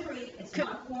 quorum of three, it's Could-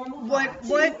 not a quorum of what- five.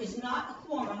 what- Two is not a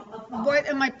quorum of five. what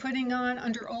am I putting on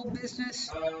under old business?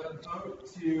 Vote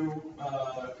to,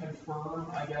 confirm,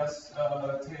 I guess,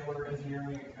 Taylor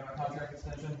Engineering, contract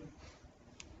extension.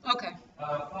 Okay,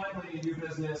 Finally, new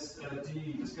business,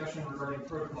 D, discussion regarding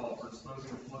protocol for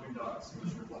disposing of floating docks,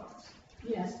 Commissioner Flowers.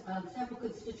 Yes, several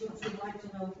constituents would like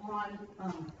to know why,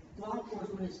 law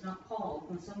enforcement is not called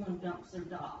when someone dumps their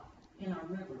dock in our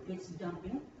river. It's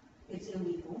dumping, it's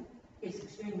illegal, it's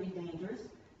extremely dangerous.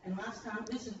 And last time,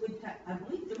 this is, we've had, I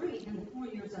believe, 3 in the 4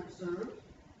 years I've served.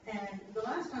 And the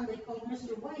last time they called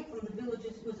Mr. White from the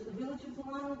villages, was it the village of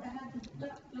Delano that had the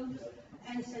duck villages?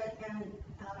 And said,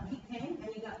 he came and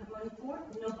he got the money for it,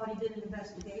 and nobody did an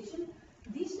investigation.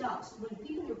 These docks, when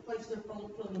people replace their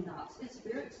floating docks, it's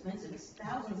very expensive, it's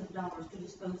thousands of dollars to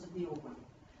dispose of the old one.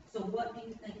 So what do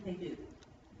you think they do?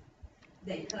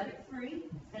 They cut it free,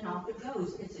 and off it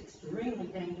goes. It's extremely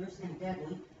dangerous and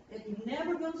deadly. It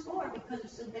never goes far because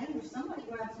it's so dangerous, somebody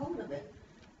grabs hold of it.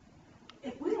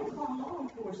 If we don't call law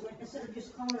enforcement, instead of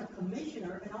just calling a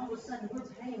commissioner, and all of a sudden we're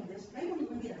paying this, they don't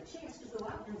even get a chance to go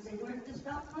out there and say, where did this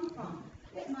dock come from?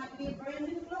 It might be a brand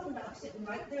new floating dock sitting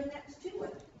right there next to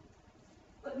it.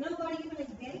 But nobody even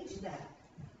engaged that.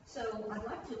 So I'd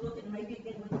like to look at maybe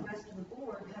again with the rest of the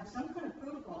board, have some kind of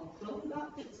protocol. Floating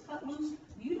dock gets cut loose,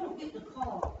 you don't get to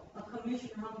call a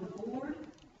commissioner on the board,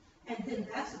 and then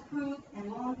that's approved,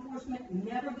 and law enforcement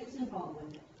never gets involved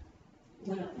with it.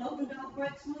 When a floating dock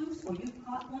breaks loose, or you've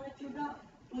caught one at your dock,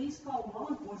 please call law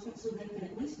enforcement so they can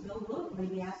at least go look,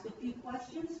 maybe ask a few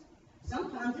questions.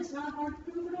 Sometimes it's not hard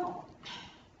to prove at all.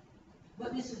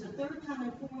 But this is the 3rd time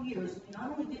in 4 years, we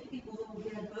not only get people's old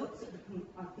dead boats that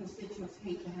our constituents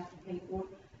hate to have to pay for,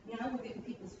 now we're getting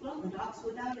people's floating docks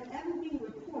without it ever being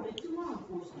reported to law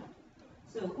enforcement.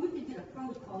 So if we could get a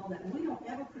protocol that we don't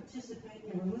ever participate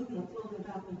in removing a floating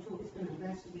dock until it's been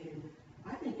investigated,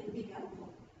 I think it'd be helpful.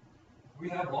 We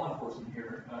have law enforcement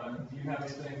here. Do you have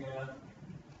anything,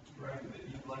 Greg, that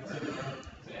you'd like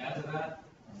to add to that?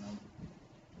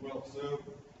 Well, so,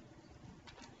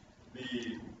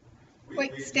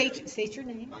 wait, state your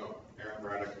name. Oh, Aaron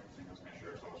Braddock, St. Louis County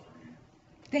Sheriff's Office from here.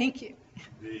 Thank you.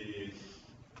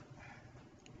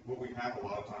 What we have a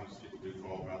lot of times is people do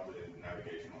call about the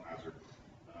navigational hazard,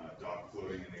 dock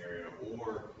floating in the area,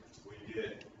 or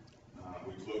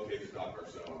we've located the dock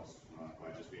ourselves, by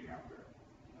just being out there.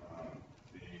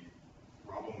 The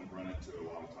problem we run into a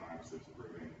lot of times is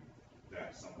proving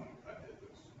that someone cut it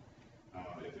loose.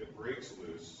 If it breaks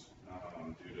loose,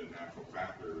 due to natural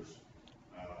factors,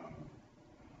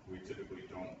 we typically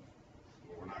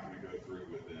we're not going to go through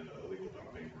with illegal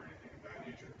dumping or anything of that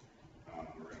nature.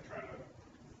 We're going to try to,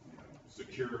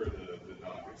 secure the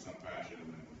dock in some fashion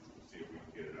and then see if we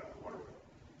can get it out of the waterway.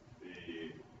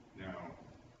 Now,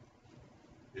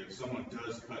 if someone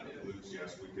does cut it loose,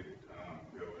 yes, we could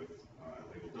go with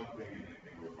illegal dumping, and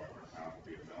anything over 500 pounds would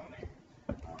be a felony,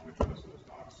 which most of those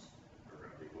docks are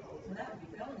going to be well over. So that would be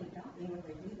felony dumping when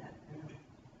they do that.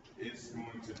 It's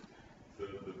going to,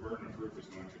 the burden of proof is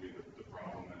going to be the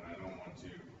problem, and I don't want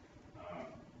to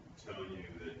tell you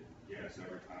that, yes,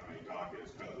 every time a dock is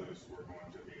cut loose, we're going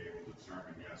to be able to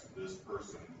determine, yes, this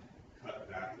person cut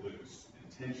that loose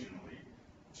intentionally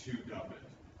to dump it.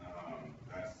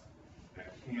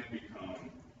 That can become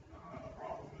a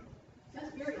problem.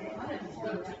 That's very It's hard going to be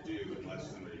hard to that. do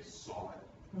unless somebody saw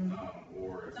it,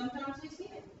 or Sometimes they see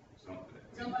it. something.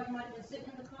 Somebody might have been sitting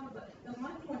in the car, but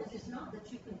my point is, it's not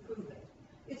that you can prove it.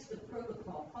 It's the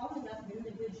protocol, calling up an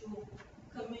individual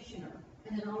commissioner,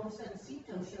 and then all of a sudden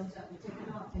CETO shows up to take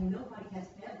it off, and nobody has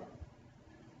ever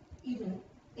even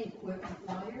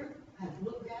inquired, have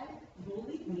looked at it.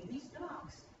 Believe me, these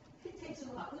docks, it takes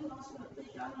a lot. We lost one at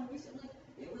Fish Island recently.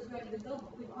 It was ready to go,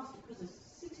 but we lost it because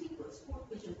a 60-foot sport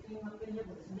fisher came up in there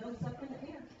with his nose up in the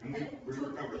air. And we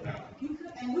recovered that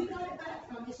one. And we got it back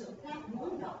from you, so that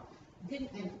one dock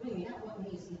didn't, and believe me, that wasn't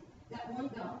easy. That one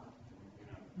dock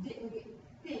didn't get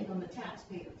pinned on the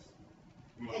taxpayers.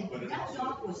 Well, And but it that also,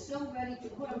 dock was so ready to,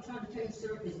 what I'm trying to tell you,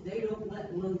 sir, is they don't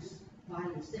let loose by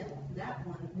themselves. That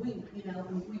one,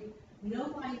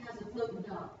 nobody has a floating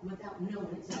dock without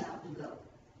knowing it's about to go.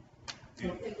 So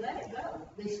if they let it go,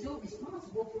 they're still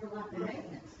responsible for lack of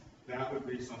maintenance. that would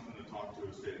be something to talk to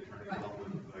a state attorney about,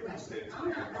 like the state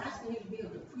I'm attorney. not asking you to be able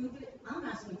to prove it, I'm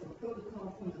asking for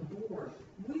protocol from the board.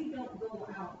 We don't go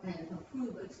out and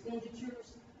approve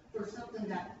expenditures for something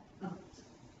that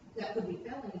could be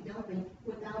felony dumping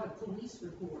without a police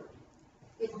report.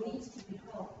 It needs to be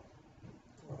called.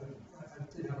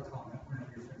 I did have a comment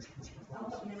whenever you're finished, Mr. I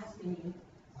Flowers. wasn't asking you.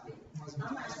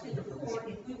 I'm asking the board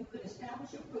if we could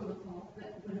establish a protocol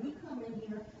that when we come in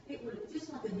here, it would,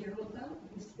 just like a year ago,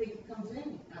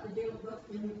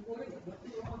 report it, it went to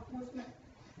law enforcement.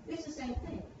 It's the same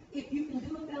thing. If you can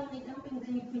do a felony dumping,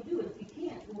 then you can do it. If you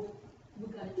can't, well,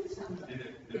 we've got to do something. And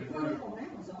The if protocol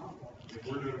now is awful. if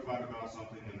we're notified about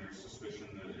something and there's suspicion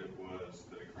that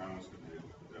a crime was committed,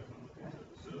 we'll definitely look into it.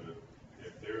 So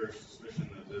if there's suspicion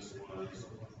that this was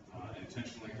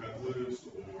intentionally cut loose,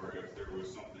 or if there was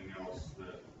something else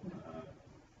that,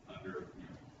 under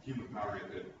human power,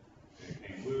 it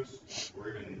came loose, or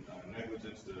even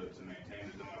negligence to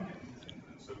maintain the dock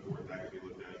and so forth, that could be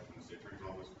looked at from the state attorney's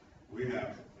office. We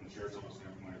have, from the sheriff's office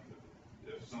standpoint,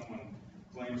 if someone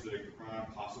claims that a crime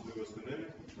possibly was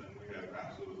committed, then we have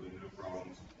absolutely no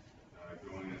problems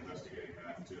going and investigating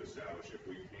that to establish if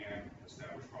we can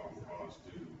establish probable cause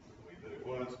to believe that it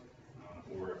was,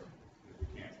 or if we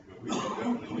can't. But we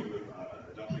can definitely do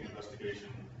a dumping investigation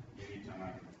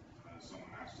anytime someone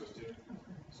asks us to.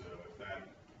 So if that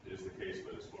is the case,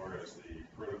 but as far as the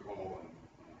protocol and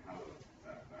how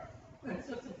that. Right,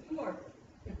 so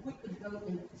if we could go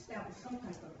and establish some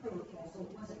type of protocol, so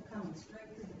it wasn't coming straight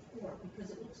to the court,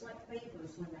 because it looks like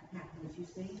papers when that happens, you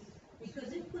see?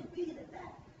 Because it could be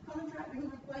that contractor who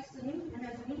replaced the new, and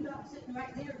has a new dock sitting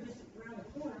right there just around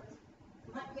the corner,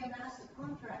 might be a master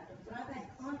contractor, but I've had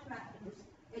contractors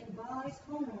advise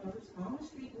homeowners on the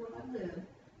street where I live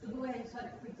to go ahead and cut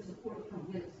it free because the court will come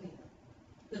get its hand.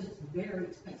 Because it's very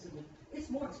expensive. It's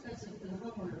more expensive for the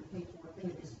homeowner to pay for it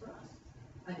than it is for us.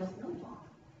 I don't know why.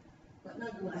 But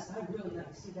nonetheless, I really like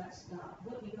to see that stop.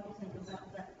 What do y'all think about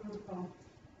that protocol?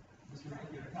 Mr. Wright,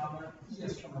 you got a comment?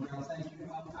 Yes, Chairman Brown, thank you.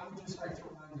 I would just like to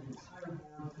remind the entire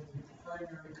board that the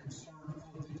primary concern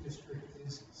of the district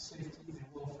is safety and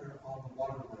welfare on the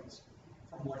waterways.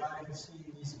 From what I have seen,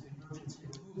 these emergency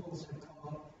removals have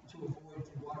come up to avoid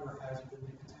the water hazard and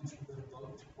the potential that a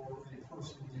boat or a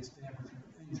person gets damaged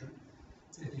or injured.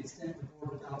 To the extent the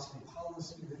board adopts a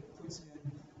policy that puts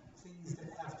in things that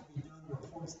have to be done,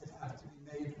 reports that have to be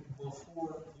made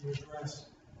before you address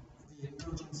the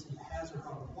emergency hazard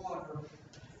on the water,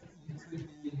 you could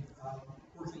be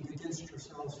working against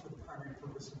yourselves for the primary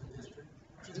purpose of the district.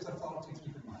 Just a thought to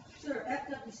keep in mind. Sir,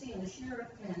 FWC and the sheriff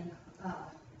and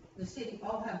the city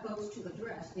all have boats to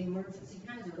address the emergency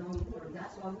hazard on the water.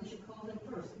 That's why we should call them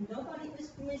first. Nobody in this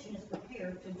commission is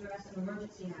prepared to address an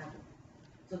emergency hazard.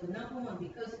 So the number one,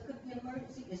 because it could be an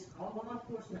emergency, is call law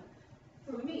enforcement.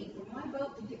 For me, for my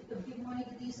boat to give money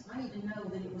to these, I need to know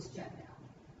that it was checked out.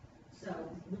 So,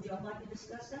 would y'all like to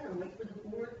discuss that, or wait for the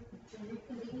board to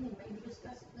reconvene and maybe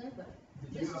discuss it then? But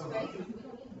this is basic, we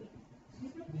don't need to.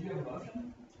 Excuse me? Do you have a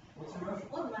motion? What's your motion?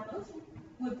 Well, my motion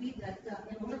would be that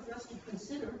in order for us to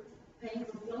consider paying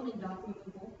for floating dock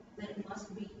removal, that it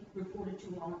must be reported to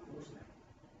law enforcement.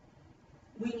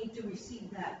 We need to receive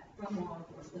that from law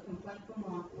enforcement, the complaint from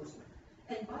law enforcement.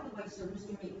 And by the way, sir,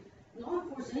 Mr. Meek, law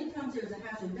enforcement, anytime there's a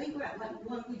hazard, they grab, like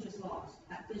one we just lost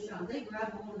at Fish Island, they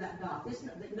grab hold of that dock. It's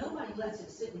not, nobody lets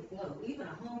it sit and float. Even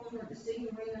a homeowner, the city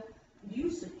marina, you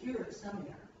secure it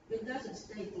somewhere. It doesn't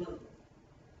stay floating.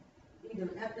 Either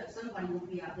somebody will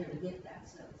be out there to get that.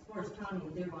 So as far as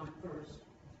timing, they're on it first.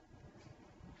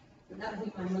 But that would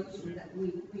be my motion, that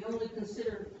we only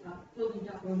consider floating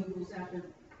dock removals after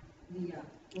the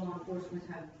law enforcement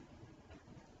have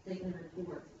taken a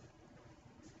report.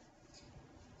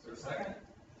 Is there a second?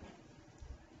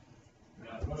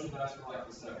 Yeah, the motion passed for lack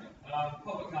of a second.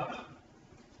 Public comment.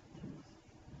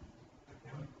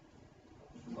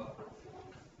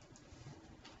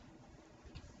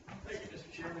 Thank you,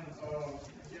 Mr. Chairman.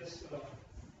 I guess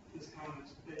this comment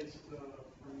is based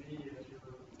for me as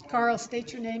your. Carl,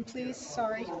 state your name, please.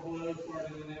 Sorry. Carl Blood, part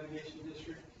of the Navigation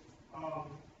District.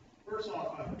 First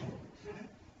off,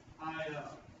 I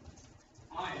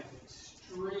am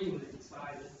extremely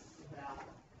excited about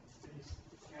these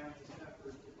county's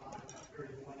effort to buy about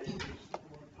 31 acres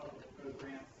for a public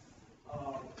program.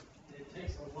 It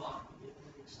takes a lot to get me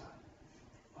excited.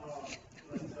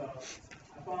 But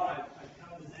I thought I'd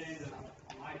come today that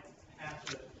I might have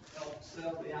to help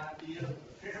sell the idea, but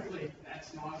apparently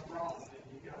that's not a problem.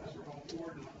 And you guys are on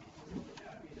board, and I'm really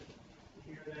happy to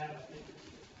hear that. I think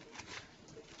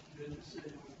it's a good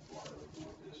decision on the part of the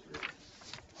fourth district.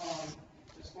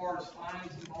 As far as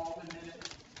fines involved in it,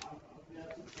 I've got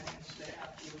the county staff,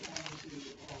 we're going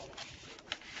to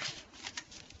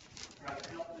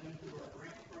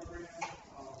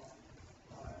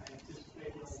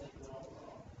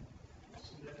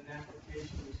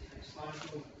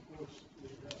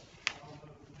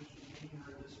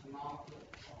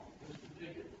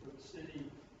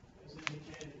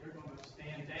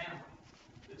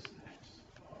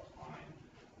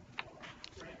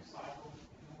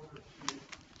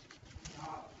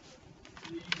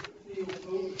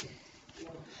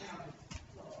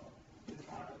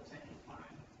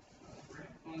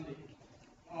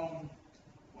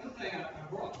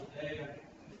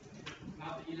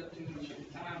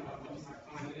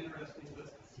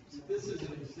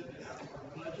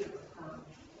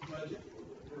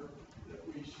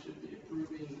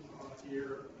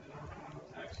year in our final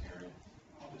tax hearing.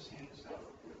 I'll just hand this out real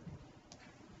quick.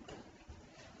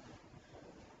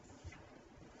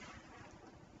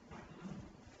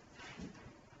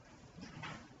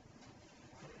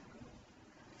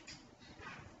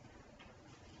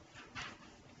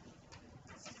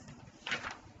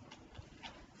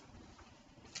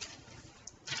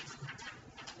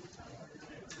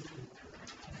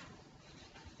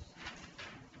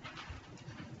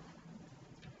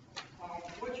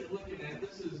 What you're looking at,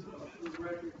 this is the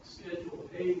record schedule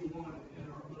A1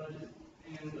 in our budget,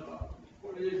 and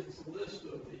what it is, it's a list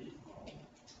of the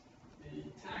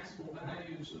taxable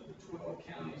values of the 12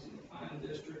 counties in the Pine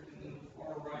District, and then the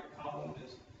far right column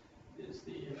is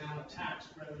the amount of tax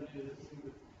revenue that we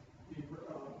would be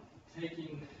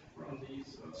taking from these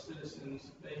citizens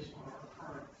based on our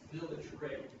current millage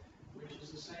rate, which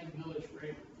is the same millage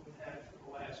rate we've had for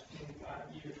the last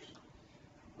 25 years.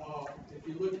 If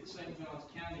you look at St. Johns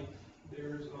County,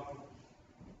 there's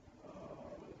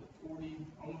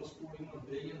almost $41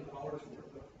 billion worth of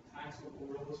taxable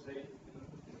real estate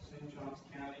in St. Johns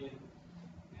County,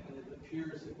 and it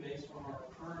appears that based on our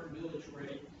current millage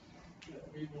rate, that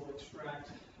we will extract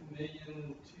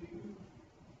 $1,258,000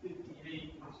 and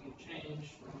some change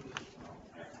from the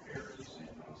taxpayers in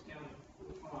St. Johns County.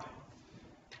 We're fine.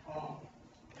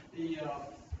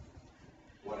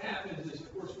 What happens is,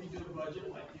 of course, we do a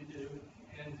budget like you do,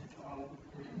 and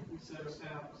we set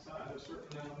aside a certain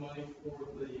amount of money for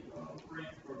the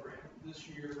grant program. This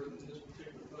year, in this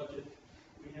particular budget,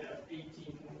 we have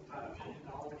 $18.5 million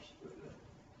for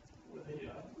the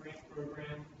grant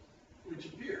program, which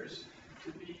appears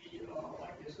to be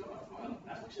like it's going to fund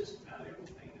not just about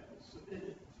everything that was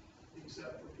submitted,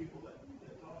 except for people that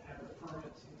don't have their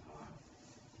permits in time.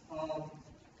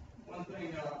 One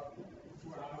thing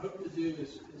what I hope to do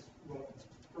is well,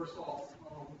 first off,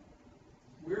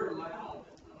 we're allowed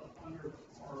under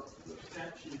the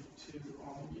statute to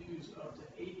use up to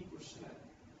 80%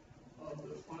 of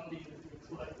the funding that we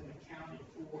collect in the county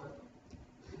for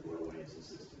the Waterways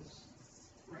Assistance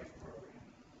Grant Program.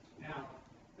 Now,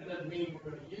 that doesn't mean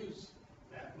we're going to use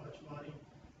that much money,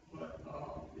 but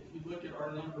if you look at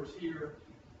our numbers here,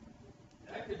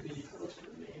 that could be close to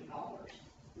 $1 million for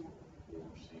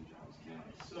St. Johns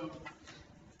County. So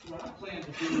what I plan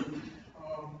to do,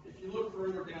 if you look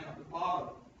further down at the bottom,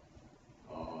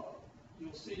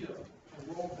 you'll see a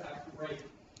rollback rate,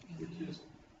 which is,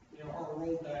 our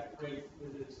rollback rate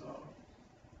would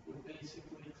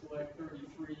basically collect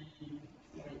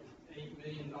 $33.8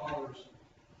 million.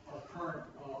 Our current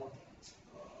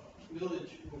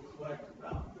village will collect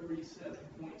about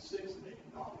 $37.6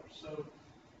 million. So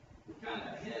we're kind of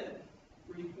ahead,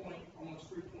 almost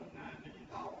 $3.9 million.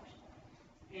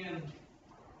 And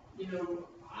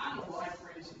I don't like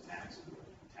raising taxing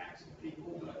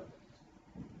people, but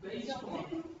based on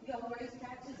Y'all raise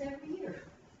taxes every year.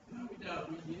 no, we don't.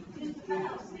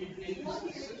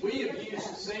 We have used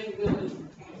the same village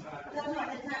for 25 years. That's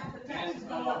right, the taxes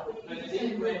go up. But at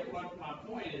any rate, what my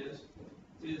point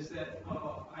is that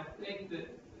I think that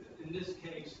in this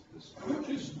case, this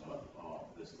purchase of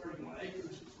this 31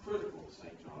 acres is critical to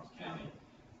St. Johns County.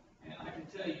 And I can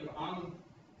tell you, when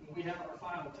we have our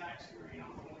final tax hearing,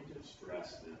 I'm going to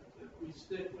stress that we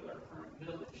stick with our current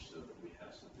village so that we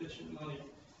have sufficient money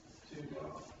to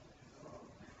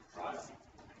try to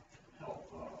help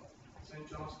St.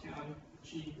 Johns County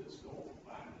achieve this goal of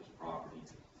buying this property.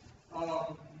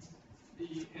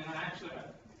 And I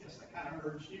guess I kind of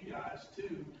urge you guys to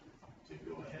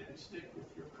go ahead and stick with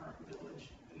your current village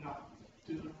and not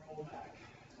do the rollback.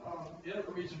 The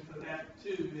other reason for that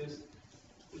too is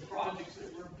the projects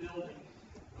that we're building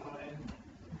and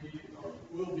we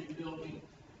will be building,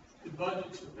 the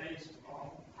budgets are based on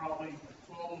probably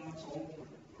 12 months old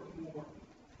or more.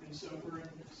 And so we're in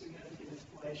significant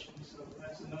inflation, so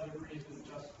that's another reason,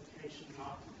 justification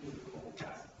not to do the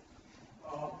rollback.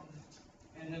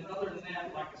 And then other than that,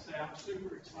 like I say, I'm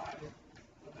super excited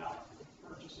about the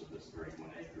purchase of this 31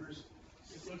 acres.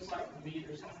 It looks like to me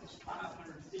there's almost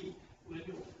 500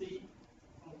 legal feet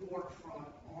of waterfront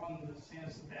on the San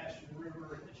Sebastian River.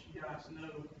 And as you guys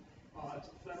know, it's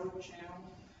a federal channel.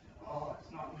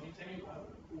 It's not maintained by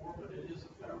the Corps, but it is a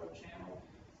federal channel.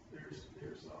 There's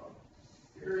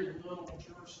very little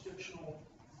jurisdictional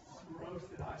growth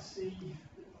that I see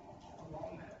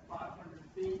along that 500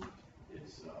 feet.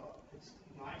 It's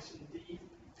nice and deep.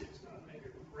 It's going to make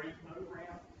a great boat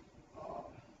ramp.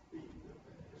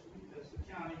 As the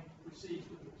county proceeds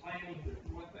with the planning,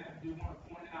 one thing I do want to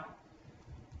point out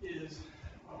is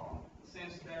the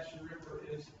San Sebastian River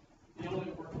is the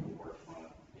only working waterfront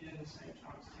in St.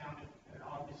 Johns County, and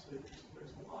obviously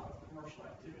there's a lot of commercial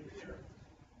activity there.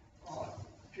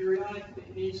 Periodically,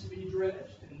 it needs to be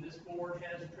dredged, and this board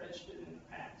has dredged it in the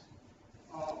past.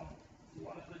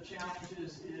 One of the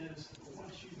challenges is,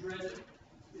 once you dredge it,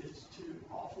 is to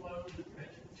offload the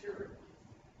dredged material.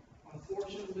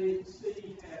 Unfortunately, the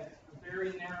city had a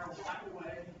very narrow right of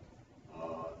way,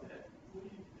 that we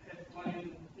had planned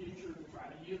in the future to try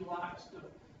to utilize to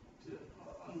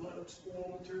unload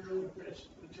spoil material, dredged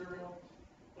material,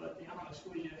 but to be honest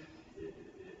with you, it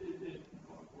didn't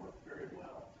work very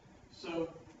well. So,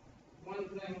 one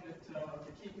thing that,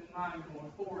 to keep in mind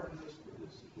going forward, and this is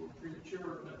a little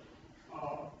premature, but,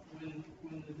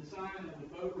 when the design of the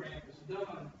boat ramp is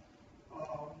done,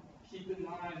 keep in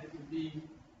mind it would be,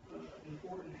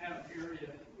 important to have an area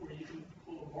where you can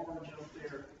pull a barge up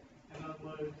there and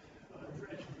unload,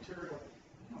 dredged material.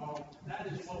 That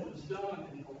is what was done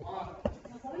in a lot of.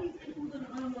 Now, why do you think we're gonna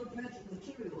unload dredged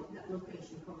material at that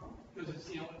location, Carl? Because it's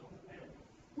the only one available.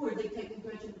 Where they take the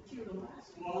dredged material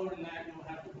last? Well, other than that, you'll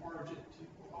have to barge it to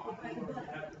Milano, or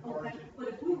you have to barge it. But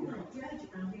if we were gonna dredge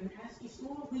around here in Askew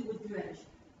Soil, we would dredge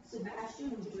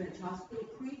Sebastian, we would dredge Hospital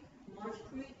Creek, Marsh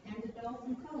Creek, and the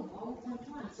Dolphin Cove all at one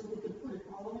time, so we could put it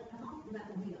all in the home, and that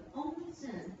would be the only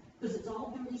sin, because it's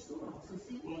all dirty soil, so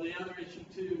see? Well, the other issue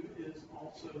too is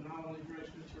also not only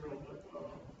dredged material, but,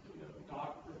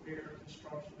 dock repair,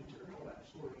 construction material, that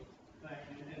sort of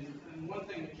thing. And one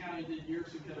thing the county did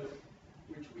years ago,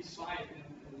 which we cite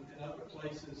in other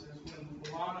places, is when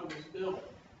Milano was built,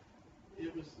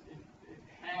 it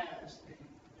has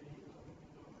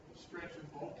a stretch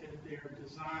of bulkhead there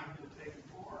designed to take a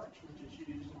barge, which is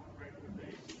used on a regular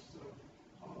basis. So,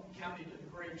 the county did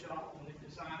a great job when they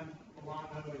designed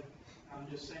Milano, and I'm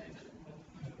just saying that when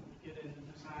we get into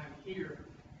design here,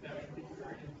 that would be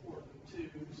very important too,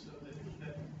 so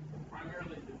that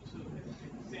primarily so that the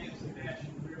San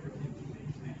Sebastian River can be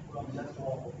maintained. Well, that's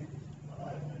all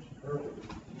I mentioned earlier,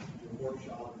 your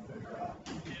workshop and figure out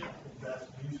the best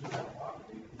use of that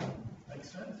property. Makes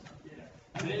sense. Yeah.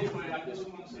 But anyway, I just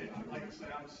want to say, like I said,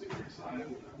 I'm super excited.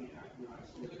 I mean, I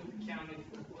look at the county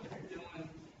for what they're doing,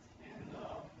 and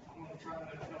I'm going to try to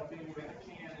help any way I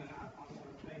can, and I want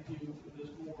to thank you for this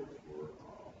board for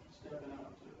stepping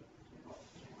up to help.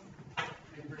 Thank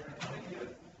you very much. Thank you.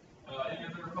 Any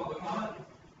other public comment?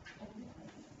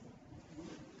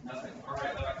 Nothing. All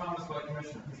right, comments by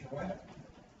Commissioner. Commissioner White?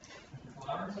 Commissioner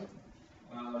Flowers?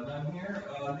 None here.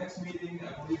 Next meeting,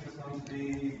 I believe, is going to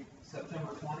be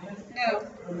September 20th? No.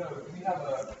 Oh, no, we have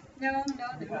a, No.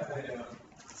 we have a,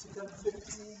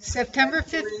 September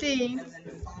 15th. And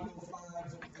then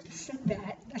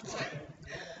 5:05. That's right.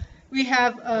 We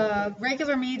have a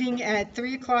regular meeting at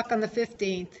 3 o'clock on the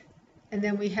 15th, and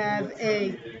then we have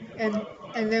and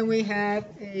then we have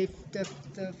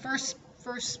the first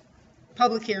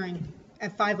public hearing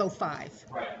at 5:05.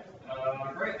 right.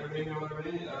 Great, there being no other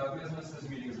business, this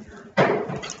meeting is adjourned.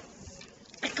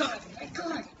 I got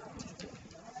it.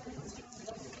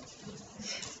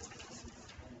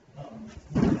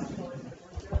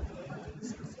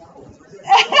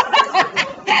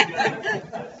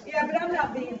 Yeah, but I'm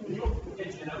not being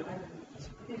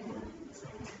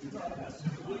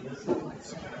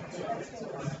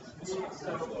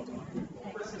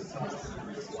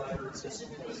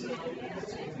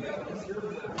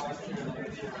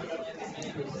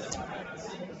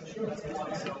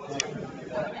Sure.